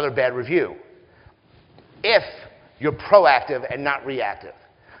from another bad review if you're proactive and not reactive.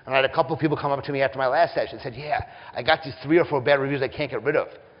 And I had a couple of people come up to me after my last session and said, yeah, I got these 3 or 4 bad reviews I can't get rid of.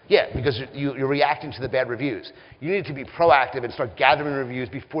 Yeah, because you're reacting to the bad reviews. You need to be proactive and start gathering reviews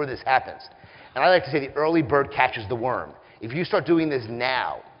before this happens. And I like to say the early bird catches the worm. If you start doing this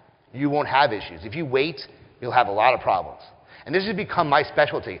now, you won't have issues. If you wait, you'll have a lot of problems. And this has become my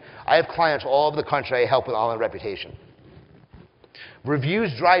specialty. I have clients all over the country I help with online reputation.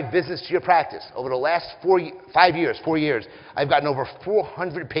 Reviews drive business to your practice. Over the last 4 years, I've gotten over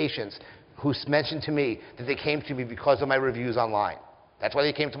 400 patients who mentioned to me that they came to me because of my reviews online. That's why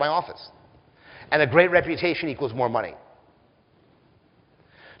they came to my office. And a great reputation equals more money.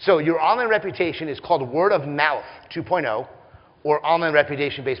 So your online reputation is called word of mouth 2.0 or online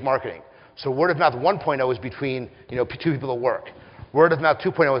reputation-based marketing. So word of mouth 1.0 is between two people at work. Word of mouth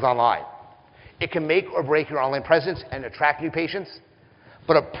 2.0 is online. It can make or break your online presence and attract new patients,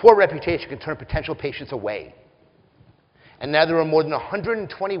 but a poor reputation can turn potential patients away. And now there are more than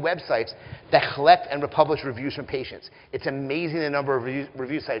 120 websites that collect and republish reviews from patients. It's amazing the number of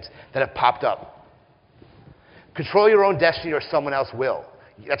review sites that have popped up. Control your own destiny or someone else will.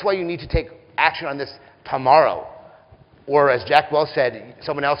 That's why you need to take action on this tomorrow. Or as Jack Welch said,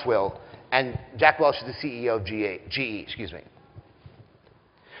 someone else will. And Jack Welch is the CEO of GE.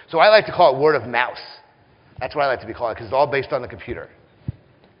 So I like to call it word of mouth. That's what I like to be called, because it's all based on the computer.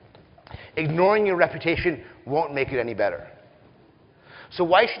 Ignoring your reputation won't make it any better. So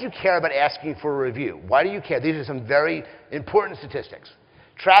why should you care about asking for a review? Why do you care? These are some very important statistics.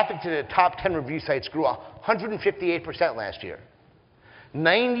 Traffic to the top 10 review sites grew 158% last year.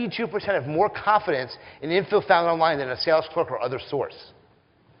 92% have more confidence in info found online than a sales clerk or other source.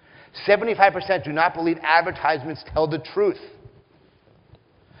 75% do not believe advertisements tell the truth.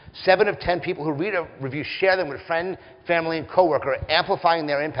 7 of 10 people who read a review share them with friend, family, and coworker, amplifying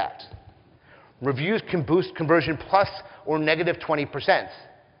their impact. Reviews can boost conversion plus or negative 20%.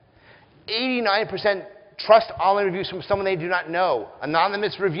 89% trust online reviews from someone they do not know.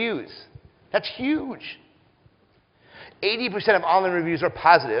 Anonymous reviews. That's huge. 80% of online reviews are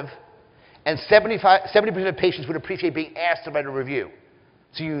positive, and 70% of patients would appreciate being asked to write a review.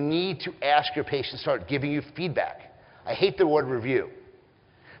 So you need to ask your patients to start giving you feedback. I hate the word review.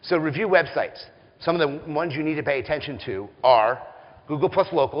 So review websites. Some of the ones you need to pay attention to are Google Plus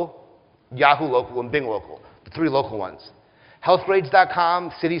Local, Yahoo Local, and Bing Local, the 3 local ones.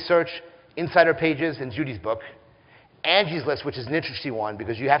 Healthgrades.com, CitySearch, Insider Pages, and Judy's book. Angie's List, which is an interesting one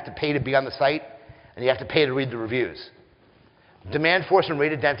because you have to pay to be on the site, and you have to pay to read the reviews. Demandforce and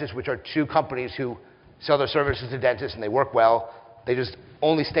Rated Dentist, which are 2 companies who sell their services to dentists, and they work well. They just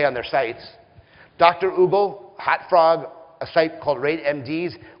only stay on their sites. Dr. Oogle, Hot Frog, a site called Rate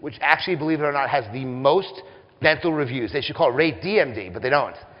MDs, which actually, believe it or not, has the most dental reviews. They should call it Rate DMD, but they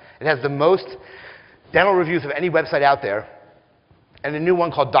don't. It has the most dental reviews of any website out there. And a new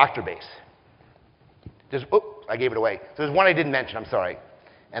one called DoctorBase. I gave it away. So there's one I didn't mention, I'm sorry.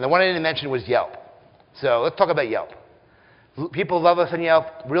 And the one I didn't mention was Yelp. So let's talk about Yelp. People love us on Yelp.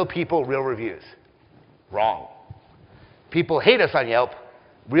 Real people, real reviews. Wrong. People hate us on Yelp.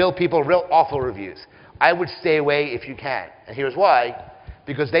 Real people, real awful reviews. I would stay away if you can. And here's why.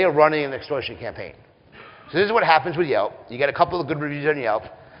 Because they are running an extortion campaign. So this is what happens with Yelp. You get a couple of good reviews on Yelp.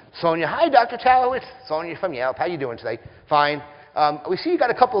 Sonia, hi, Dr. Tallow. It's Sonia from Yelp. How you doing today? Fine. We see you got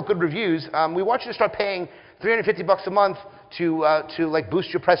a couple of good reviews. We want you to start paying $350 a month to like boost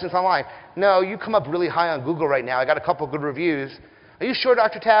your presence online. No, you come up really high on Google right now. I got a couple of good reviews. Are you sure,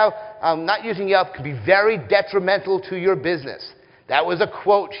 Dr. Tao? Not using Yelp could be very detrimental to your business. That was a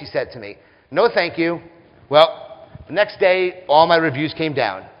quote she said to me. No, thank you. Well, the next day, all my reviews came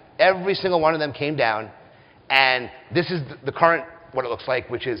down. Every single one of them came down. And this is the current, what it looks like,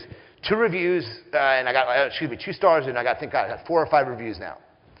 which is 2 reviews, and I got, 2 stars, and I think I got 4 or 5 reviews now.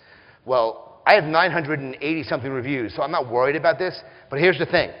 Well, I have 980-something reviews, so I'm not worried about this. But here's the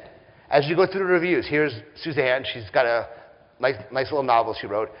thing. As you go through the reviews, here's Suzanne. She's got a nice little novel she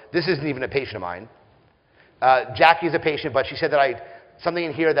wrote. This isn't even a patient of mine. Jackie's a patient, but she said that something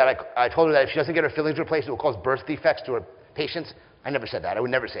in here that I told her that if she doesn't get her fillings replaced, it will cause birth defects to her patients. I never said that. I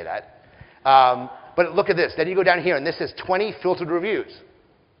would never say that. But look at this. Then you go down here, and this says 20 filtered reviews.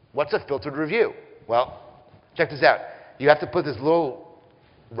 What's a filtered review? Well, check this out. You have to put this little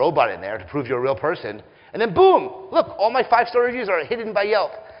robot in there to prove you're a real person. And then boom, look, all my 5-star reviews are hidden by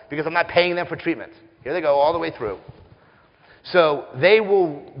Yelp because I'm not paying them for treatment. Here they go all the way through. So they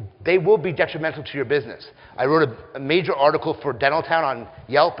will be detrimental to your business. I wrote a major article for Dentaltown on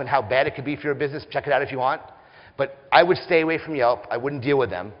Yelp and how bad it could be for your business. Check it out if you want. But I would stay away from Yelp. I wouldn't deal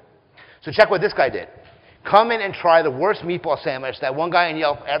with them. So check what this guy did. Come in and try the worst meatball sandwich that one guy in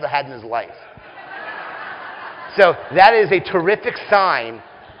Yelp ever had in his life. So that is a terrific sign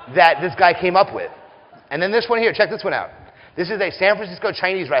that this guy came up with. And then this one here, check this one out. This is a San Francisco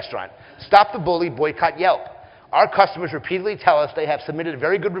Chinese restaurant. Stop the bully, boycott Yelp. Our customers repeatedly tell us they have submitted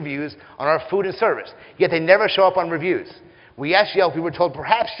very good reviews on our food and service, yet they never show up on reviews. We asked Yelp, we were told,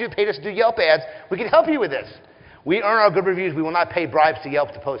 perhaps you paid us to do Yelp ads. We can help you with this. We earn our good reviews. We will not pay bribes to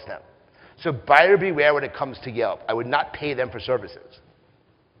Yelp to post them. So buyer beware when it comes to Yelp. I would not pay them for services.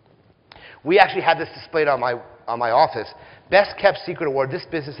 We actually have this displayed on my office. Best kept secret award. This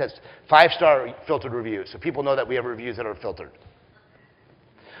business has 5-star filtered reviews. So people know that we have reviews that are filtered.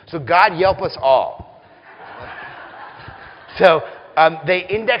 So God Yelp us all. So they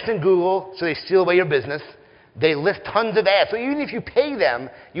index in Google, so they steal away your business. They list tons of ads. So even if you pay them,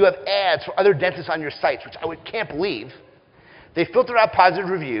 you have ads for other dentists on your sites, which can't believe. They filter out positive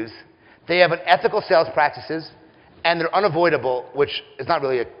reviews. They have unethical sales practices, and they're unavoidable, which is not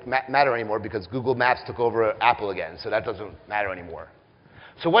really a matter anymore because Google Maps took over Apple again, so that doesn't matter anymore.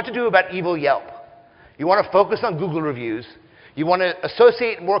 So what to do about evil Yelp? You want to focus on Google reviews. You want to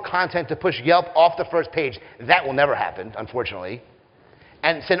associate more content to push Yelp off the first page. That will never happen, unfortunately.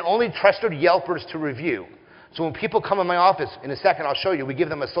 And send only trusted Yelpers to review. So when people come in my office, in a second I'll show you, we give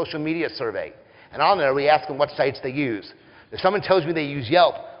them a social media survey. And on there we ask them what sites they use. If someone tells me they use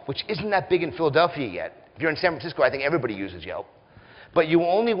Yelp, which isn't that big in Philadelphia yet, if you're in San Francisco, I think everybody uses Yelp. But you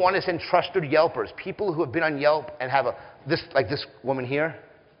only want to send trusted Yelpers, people who have been on Yelp and have like this woman here.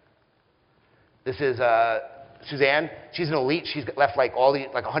 This is Suzanne. She's an elite. She's left like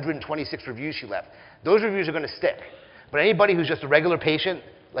 126 reviews she left. Those reviews are going to stick. But anybody who's just a regular patient,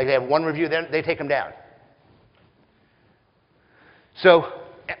 like they have one review, they take them down. So,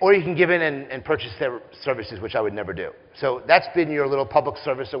 or you can give in and purchase their services, which I would never do. So that's been your little public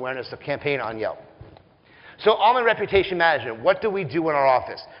service awareness campaign on Yelp. So online reputation management, what do we do in our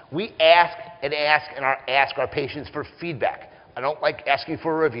office? We ask our patients for feedback. I don't like asking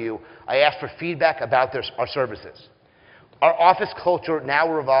for a review. I ask for feedback about our services. Our office culture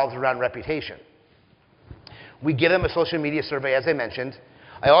now revolves around reputation. We give them a social media survey, as I mentioned.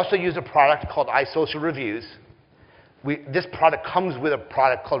 I also use a product called iSocial Reviews. This product comes with a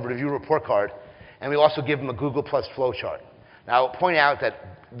product called Review Report Card, and we also give them a Google Plus flowchart. Now, I'll point out that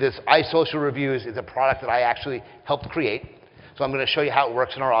this iSocial Reviews is a product that I actually helped create. So I'm going to show you how it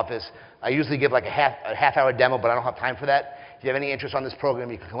works in our office. I usually give like a half-hour demo, but I don't have time for that. If you have any interest on this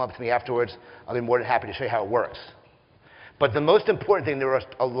program, you can come up to me afterwards. I'll be more than happy to show you how it works. But the most important thing, there are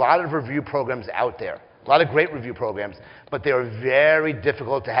a lot of review programs out there, a lot of great review programs, but they are very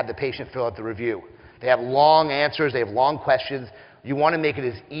difficult to have the patient fill out the review. They have long answers. They have long questions. You want to make it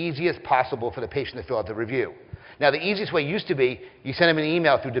as easy as possible for the patient to fill out the review. Now, the easiest way used to be you send them an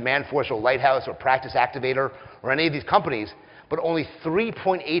email through Demandforce or Lighthouse or Practice Activator or any of these companies, but only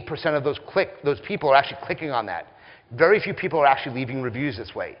 3.8% of those people are actually clicking on that. Very few people are actually leaving reviews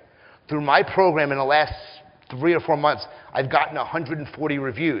this way. Through my program in the last 3 or 4 months, I've gotten 140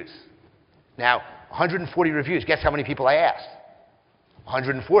 reviews. Now, 140 reviews, guess how many people I asked?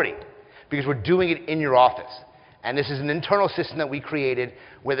 140. Because we're doing it in your office. And this is an internal system that we created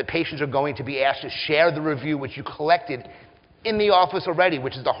where the patients are going to be asked to share the review which you collected in the office already,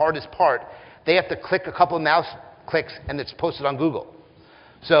 which is the hardest part. They have to click a couple of mouse clicks, and it's posted on Google.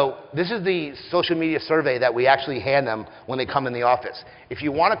 So this is the social media survey that we actually hand them when they come in the office. If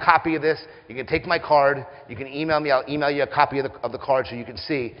you want a copy of this, you can take my card. You can email me. I'll email you a copy of the card so you can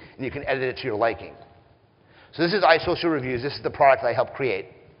see, and you can edit it to your liking. So this is iSocial Reviews. This is the product I helped create.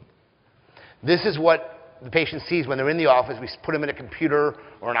 This is what the patient sees when they're in the office. We put them in a computer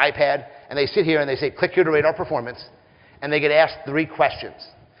or an iPad, and they sit here and they say, click here to rate our performance, and they get asked 3 questions.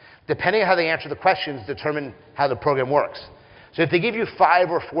 Depending on how they answer the questions, determine how the program works. So if they give you 5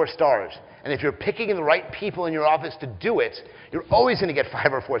 or 4 stars, and if you're picking the right people in your office to do it, you're always going to get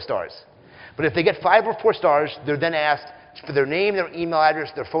 5 or 4 stars. But if they get 5 or 4 stars, they're then asked for their name, their email address,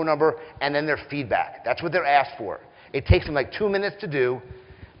 their phone number, and then their feedback. That's what they're asked for. It takes them like 2 minutes to do.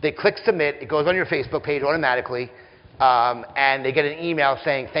 They click submit. It goes on your Facebook page automatically. And they get an email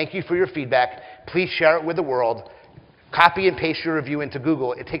saying, thank you for your feedback. Please share it with the world. Copy and paste your review into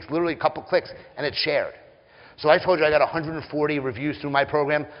Google. It takes literally a couple clicks, and it's shared. So I told you I got 140 reviews through my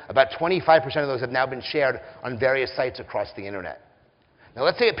program. About 25% of those have now been shared on various sites across the internet. Now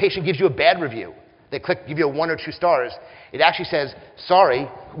let's say a patient gives you a bad review. They give you a 1 or 2 stars. It actually says, sorry,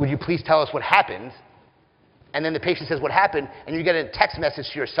 would you please tell us what happened? And then the patient says what happened, and you get a text message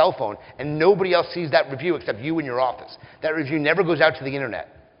to your cell phone, and nobody else sees that review except you in your office. That review never goes out to the internet.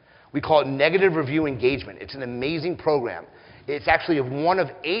 We call it negative review engagement. It's an amazing program. It's actually one of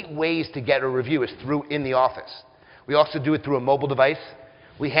 8 ways to get a review is through in the office. We also do it through a mobile device.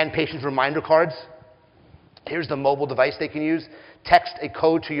 We hand patients reminder cards. Here's the mobile device they can use. Text a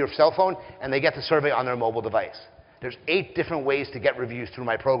code to your cell phone, and they get the survey on their mobile device. There's 8 different ways to get reviews through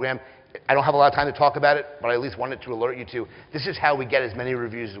my program. I don't have a lot of time to talk about it, but I at least wanted to alert you to. This is how we get as many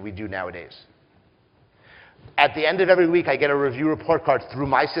reviews as we do nowadays. At the end of every week, I get a review report card through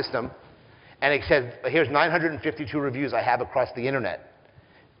my system, and it says, here's 952 reviews I have across the internet.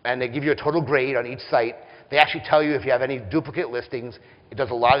 and they give you a total grade on each site. They actually tell you if you have any duplicate listings. It does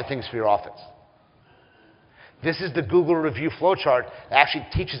a lot of things for your office. This is the Google review flowchart that actually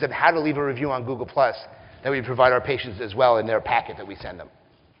teaches them how to leave a review on Google+ that we provide our patients as well in their packet that we send them.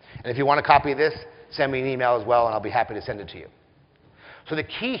 And if you want a copy of this, send me an email as well, and I'll be happy to send it to you. So the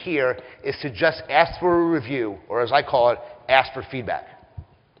key here is to just ask for a review, or as I call it, ask for feedback.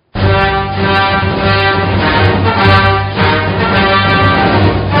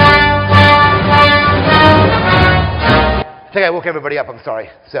 I think I woke everybody up, I'm sorry.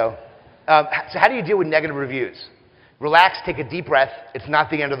 So how do you deal with negative reviews? Relax, take a deep breath. It's not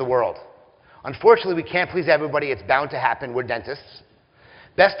the end of the world. Unfortunately, we can't please everybody. It's bound to happen. We're dentists.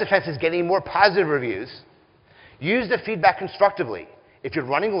 Best defense is getting more positive reviews. Use the feedback constructively. If you're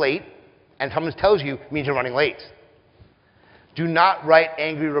running late and someone tells you, it means you're running late. Do not write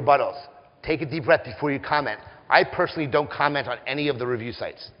angry rebuttals. Take a deep breath before you comment. I personally don't comment on any of the review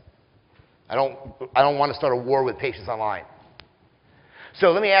sites. I don't want to start a war with patients online.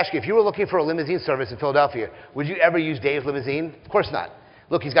 So let me ask you, if you were looking for a limousine service in Philadelphia, would you ever use Dave's Limousine? Of course not.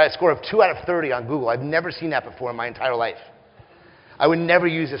 Look, he's got a score of 2 out of 30 on Google. I've never seen that before in my entire life. I would never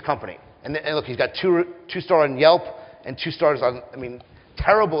use this company. And look, he's got 2-star on Yelp and 2 stars on, I mean,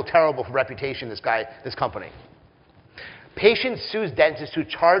 terrible, terrible reputation, this guy, this company. Patient sues dentist who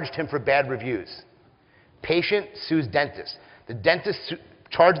charged him for bad reviews. Patient sues dentist. The dentist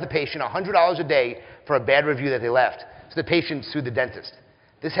charged the patient $100 a day for a bad review that they left. So the patient sued the dentist.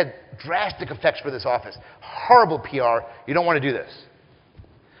 This had drastic effects for this office. Horrible PR. You don't want to do this.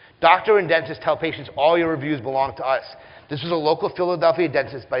 Doctor and dentist tell patients all your reviews belong to us. This was a local Philadelphia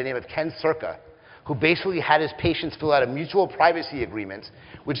dentist by the name of Ken Circa, who basically had his patients fill out a mutual privacy agreement,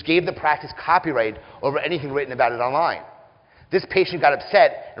 which gave the practice copyright over anything written about it online. This patient got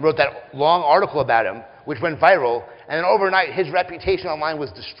upset and wrote that long article about him, which went viral, and then overnight his reputation online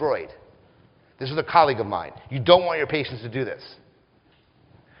was destroyed. This was a colleague of mine. You don't want your patients to do this.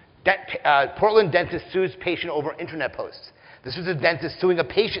 Portland dentist sues patient over internet posts. This is a dentist suing a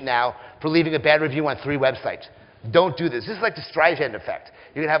patient now for leaving a bad review on 3 websites. Don't do this. This is like the Streisand effect.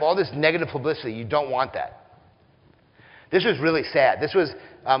 You're going to have all this negative publicity. You don't want that. This was really sad. This was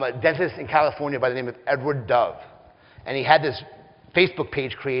a dentist in California by the name of Edward Dove. And he had this Facebook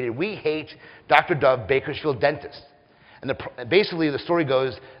page created, We Hate Dr. Dove, Bakersfield Dentist. And basically, the story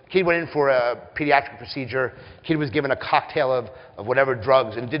goes, kid went in for a pediatric procedure. Kid was given a cocktail of whatever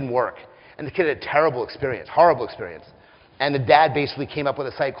drugs, and it didn't work. And the kid had a terrible experience, horrible experience. And the dad basically came up with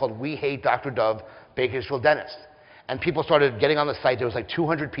a site called We Hate Dr. Dove, Bakersfield Dentist. And people started getting on the site. There was like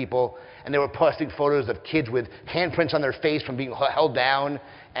 200 people, and they were posting photos of kids with handprints on their face from being held down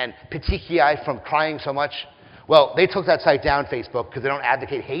and petechiae from crying so much. Well, they took that site down, Facebook, because they don't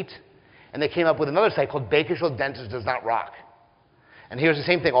advocate hate. And they came up with another site called Bakersfield Dentist Does Not Rock. And here's the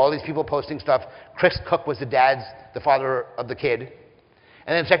same thing. All these people posting stuff. Chris Cook was the father of the kid.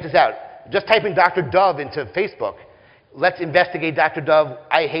 And then check this out. Just typing Dr. Dove into Facebook. Let's investigate Dr. Dove.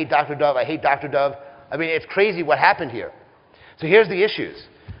 I hate Dr. Dove. I hate Dr. Dove. I mean, it's crazy what happened here. So here's the issues.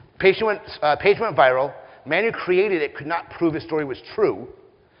 Page went viral. Man who created it could not prove his story was true.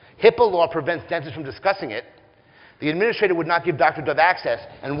 HIPAA law prevents dentists from discussing it. The administrator would not give Dr. Dove access.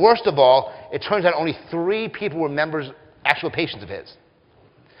 And worst of all, it turns out only 3 people were actual patients of his.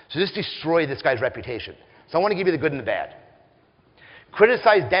 So this destroyed this guy's reputation. So I want to give you the good and the bad.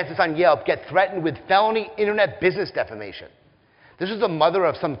 Criticized dentists on Yelp get threatened with felony internet business defamation. This was the mother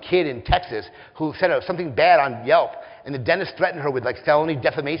of some kid in Texas who said something bad on Yelp, and the dentist threatened her with like felony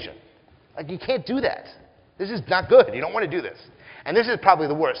defamation. Like, you can't do that. This is not good. You don't want to do this. And this is probably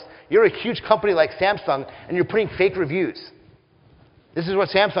the worst. You're a huge company like Samsung, and you're putting fake reviews. This is what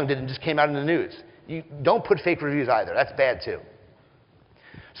Samsung did and just came out in the news. You don't put fake reviews either. That's bad too.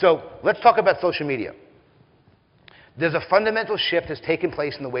 So let's talk about social media. There's a fundamental shift that's taken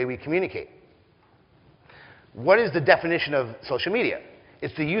place in the way we communicate. What is the definition of social media?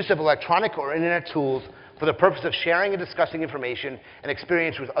 It's the use of electronic or internet tools for the purpose of sharing and discussing information and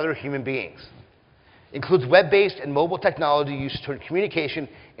experience with other human beings. It includes web-based and mobile technology used to turn communication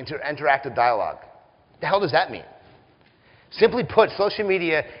into interactive dialogue. The hell does that mean? Simply put, social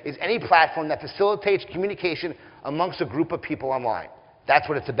media is any platform that facilitates communication amongst a group of people online. That's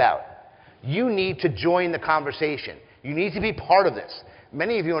what it's about. You need to join the conversation. You need to be part of this.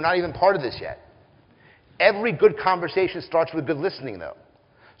 Many of you are not even part of this yet. Every good conversation starts with good listening, though.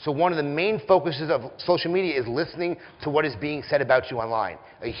 So one of the main focuses of social media is listening to what is being said about you online.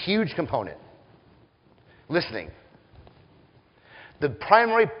 A huge component. Listening. The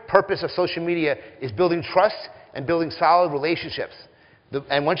primary purpose of social media is building trust and building solid relationships.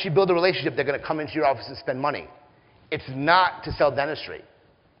 And once you build a relationship, they're going to come into your office and spend money. It's not to sell dentistry.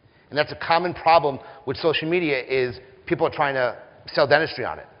 And that's a common problem with social media is people are trying to sell dentistry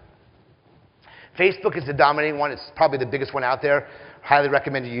on it. Facebook is the dominating one. It's probably the biggest one out there. Highly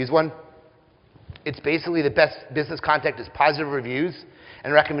recommend you use one. It's basically the best business content is positive reviews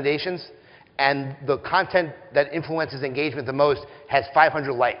and recommendations. And the content that influences engagement the most has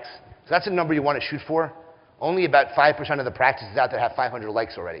 500 likes. So that's a number you want to shoot for. Only about 5% of the practices out there have 500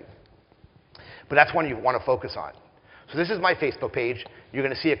 likes already. But that's one you want to focus on. So this is my Facebook page. You're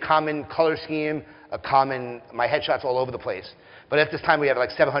going to see a common color scheme, my headshots all over the place. But at this time, we have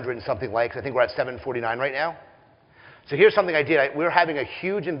like 700 and something likes. I think we're at 749 right now. So here's something I did. We were having a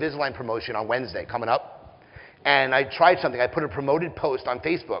huge Invisalign promotion on Wednesday coming up. And I tried something. I put a promoted post on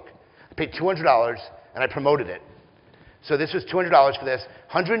Facebook. I paid $200, and I promoted it. So this was $200 for this.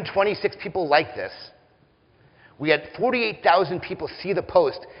 126 people liked this. We had 48,000 people see the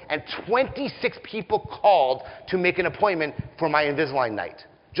post, and 26 people called to make an appointment for my Invisalign night,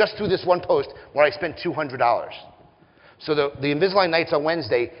 just through this one post where I spent $200. So the Invisalign nights on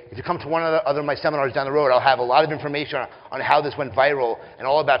Wednesday, if you come to one of my seminars down the road, I'll have a lot of information on how this went viral and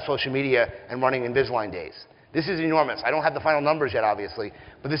all about social media and running Invisalign days. This is enormous. I don't have the final numbers yet, obviously,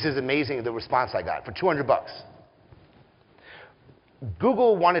 but this is amazing, the response I got for $200.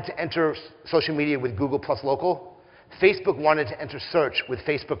 Google wanted to enter social media with Google Plus Local. Facebook wanted to enter search with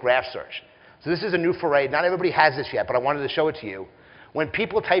Facebook Graph Search. So this is a new foray. Not everybody has this yet, but I wanted to show it to you. When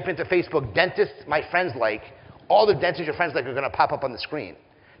people type into Facebook, dentists my friends like, all the dentists your friends like are going to pop up on the screen.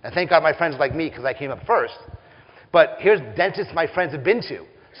 Now, thank God my friends like me because I came up first. But here's dentists my friends have been to.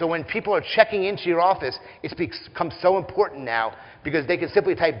 So when people are checking into your office, it's become so important now because they can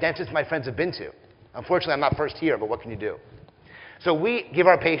simply type dentists my friends have been to. Unfortunately, I'm not first here, but what can you do? So we give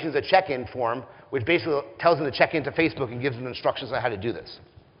our patients a check-in form, which basically tells them to check into Facebook and gives them instructions on how to do this.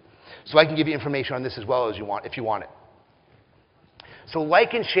 So I can give you information on this as well as you want, if you want it. So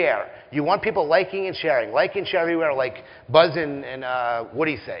like and share. You want people liking and sharing. Like and share everywhere, like Buzz and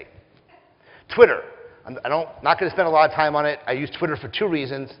Woody say. Twitter. I'm not going to spend a lot of time on it. I use Twitter for 2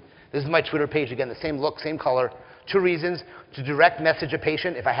 reasons. This is my Twitter page. Again, the same look, same color. 2 reasons. To direct message a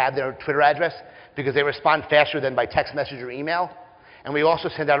patient if I have their Twitter address, because they respond faster than by text message or email. And we also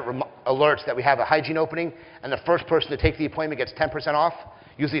send out alerts that we have a hygiene opening, and the first person to take the appointment gets 10% off.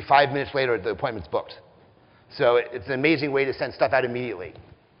 Usually 5 minutes later, the appointment's booked. So it's an amazing way to send stuff out immediately.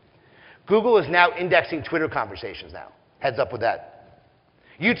 Google is now indexing Twitter conversations now. Heads up with that.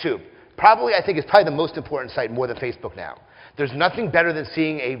 YouTube. I think is probably the most important site more than Facebook now. There's nothing better than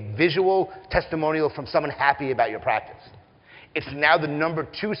seeing a visual testimonial from someone happy about your practice. It's now the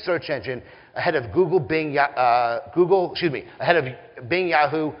 #2 search engine ahead of ahead of Bing,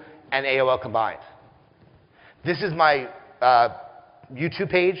 Yahoo, and AOL combined. This is my YouTube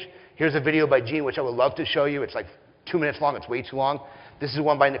page. Here's a video by Gene, which I would love to show you. It's like 2 minutes long. It's way too long. This is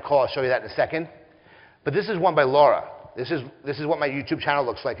one by Nicole. I'll show you that in a second. But this is one by Laura. This is what my YouTube channel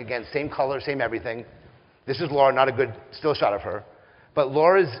looks like. Again, same color, same everything. This is Laura, not a good still shot of her. But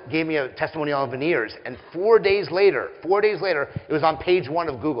Laura's gave me a testimonial on veneers, and 4 days later, it was on page 1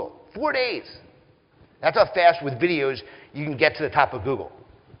 of Google. 4 days. That's how fast with videos you can get to the top of Google.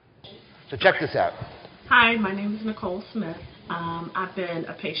 So check this out. Hi, my name is Nicole Smith. I've been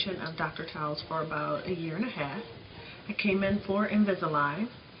a patient of Dr. Childs for about 1.5 years. I came in for Invisalign,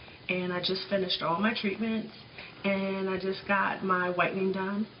 and I just finished all my treatments, and I just got my whitening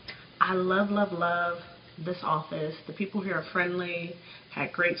done. I love, love, love this office. The people here are friendly,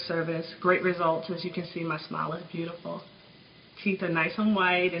 had great service, great results. As you can see, my smile is beautiful. Teeth are nice and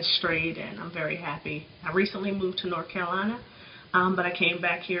white and straight, and I'm very happy. I recently moved to North Carolina, but I came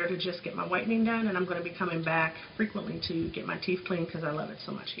back here to just get my whitening done, and I'm going to be coming back frequently to get my teeth cleaned because I love it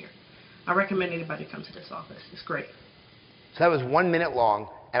so much here. I recommend anybody come to this office. It's great. So that was 1 minute long,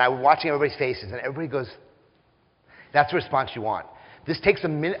 and I was watching everybody's faces, and everybody goes, that's the response you want. This takes a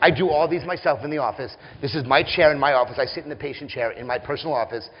minute. I do all these myself in the office. This is my chair in my office. I sit in the patient chair in my personal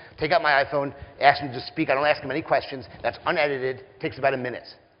office, take out my iPhone, ask them to speak. I don't ask them any questions. That's unedited. Takes about a minute.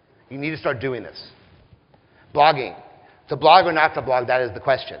 You need to start doing this. Blogging. To blog or not to blog, that is the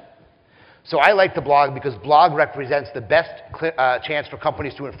question. So I like to blog because blog represents the best chance for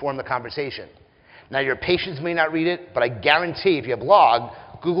companies to inform the conversation. Now, your patients may not read it, but I guarantee if you blog,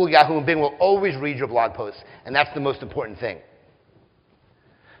 Google, Yahoo, and Bing will always read your blog posts, and that's the most important thing.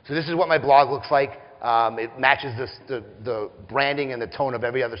 So this is what my blog looks like. It matches the branding and the tone of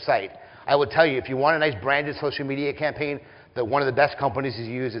every other site. I will tell you, if you want a nice branded social media campaign, one of the best companies to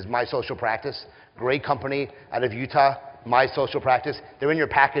use is My Social Practice. Great company out of Utah, My Social Practice. They're in your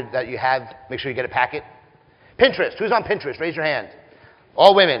packet that you have. Make sure you get a packet. Pinterest. Who's on Pinterest? Raise your hand.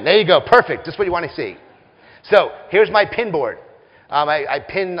 All women. There you go. Perfect. Just what you want to see. So here's my pin board. I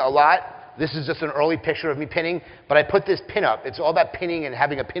pin a lot. This is just an early picture of me pinning, but I put this pin up. It's all about pinning and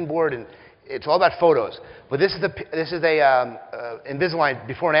having a pin board, and it's all about photos. But this is a Invisalign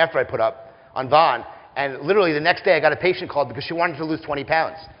before and after I put up on Vaughn, and literally the next day I got a patient called because she wanted to lose 20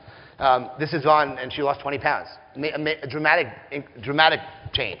 pounds. This is Vaughn, and she lost 20 pounds. A dramatic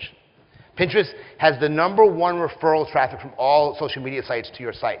change. Pinterest has the #1 referral traffic from all social media sites to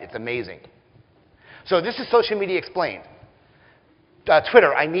your site. It's amazing. So this is social media explained.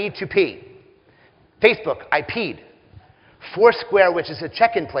 Twitter, I need to pee. Facebook, I peed. Foursquare, which is a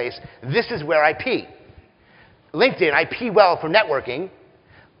check-in place, this is where I pee. LinkedIn, I pee well for networking.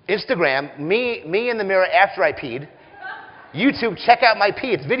 Instagram, me in the mirror after I peed. YouTube, check out my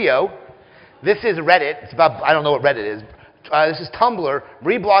pee, it's video. This is Reddit, it's about, I don't know what Reddit is. This is Tumblr,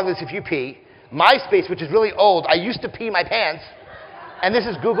 reblog this if you pee. MySpace, which is really old, I used to pee my pants. And this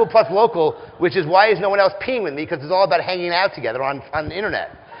is Google plus local, which is why is no one else peeing with me, because it's all about hanging out together on the internet.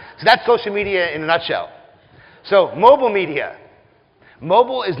 So that's social media in a nutshell. So mobile media.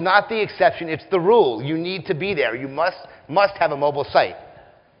 Mobile is not the exception, it's the rule. You need to be there. You must have a mobile site.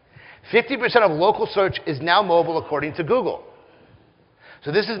 50% of local search is now mobile according to Google.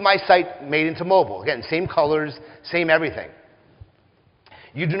 So this is my site made into mobile. Again, same colors, same everything.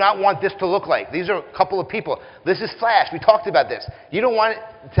 You do not want this to look like. These are a couple of people. This is Flash. We talked about this. You don't want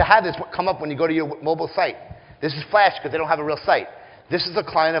it to have this come up when you go to your mobile site. This is Flash because they don't have a real site. This is a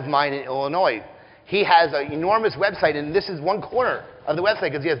client of mine in Illinois. He has an enormous website, and this is one corner of the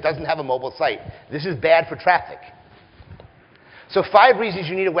website because he doesn't have a mobile site. This is bad for traffic. So 5 reasons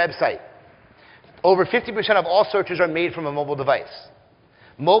you need a website. Over 50% of all searches are made from a mobile device.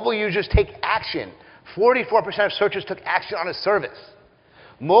 Mobile users take action. 44% of searchers took action on a service.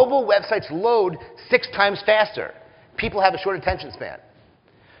 Mobile websites load 6 times faster. People have a short attention span.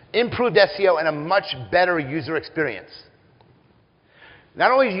 Improved SEO and a much better user experience.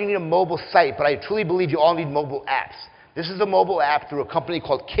 Not only do you need a mobile site, but I truly believe you all need mobile apps. This is a mobile app through a company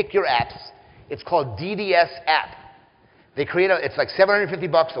called Kick Your Apps. It's called DDS App. They create it's like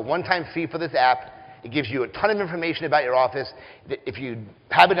 $750, a one-time fee for this app. It gives you a ton of information about your office. If you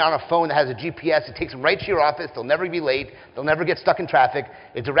have it on a phone that has a GPS, it takes them right to your office. They'll never be late. They'll never get stuck in traffic.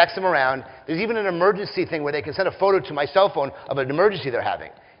 It directs them around. There's even an emergency thing where they can send a photo to my cell phone of an emergency they're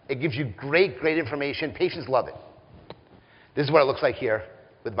having. It gives you great, great information. Patients love it. This is what it looks like here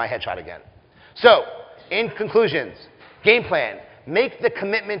with my headshot again. So, in conclusions, game plan. Make the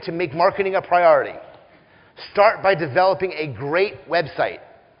commitment to make marketing a priority. Start by developing a great website.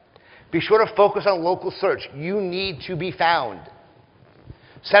 Be sure to focus on local search. You need to be found.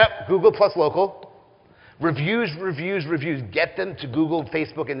 Set up Google plus local. Reviews. Get them to Google,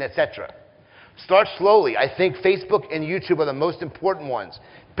 Facebook, and etc. Start slowly. I think Facebook and YouTube are the most important ones.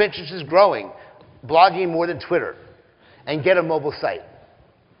 Pinterest is growing. Blogging more than Twitter. And get a mobile site.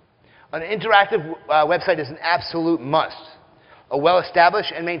 An interactive website is an absolute must. A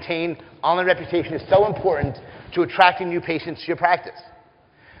well-established and maintained online reputation is so important to attracting new patients to your practice.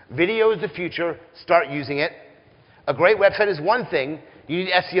 Video is the future. Start using it. A great website is one thing. You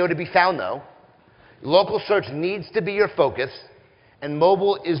need SEO to be found, though. Local search needs to be your focus. And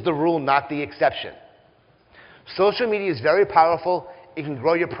mobile is the rule, not the exception. Social media is very powerful. It can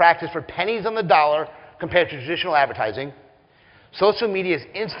grow your practice for pennies on the dollar compared to traditional advertising. Social media is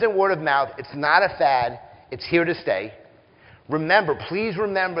instant word of mouth. It's not a fad. It's here to stay. Remember, please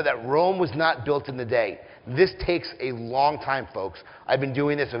remember that Rome was not built in a day. This takes a long time, folks. I've been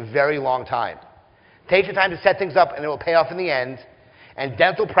doing this a very long time. Take your time to set things up, and it will pay off in the end. And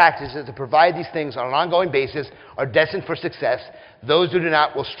dental practices that provide these things on an ongoing basis are destined for success. Those who do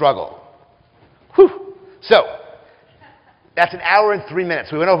not will struggle. Whew. So, that's 1 hour and 3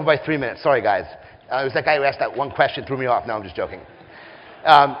 minutes. We went over by 3 minutes. Sorry, guys. It was that guy who asked that one question, threw me off. No, I'm just joking.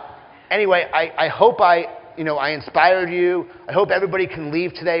 Anyway, I hope I inspired you. I hope everybody can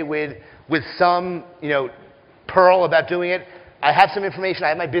leave today with some, pearl about doing it. I have some information. I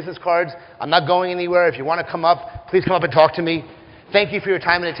have my business cards. I'm not going anywhere. If you want to come up, please come up and talk to me. Thank you for your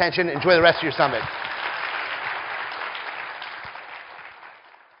time and attention. Enjoy the rest of your summit.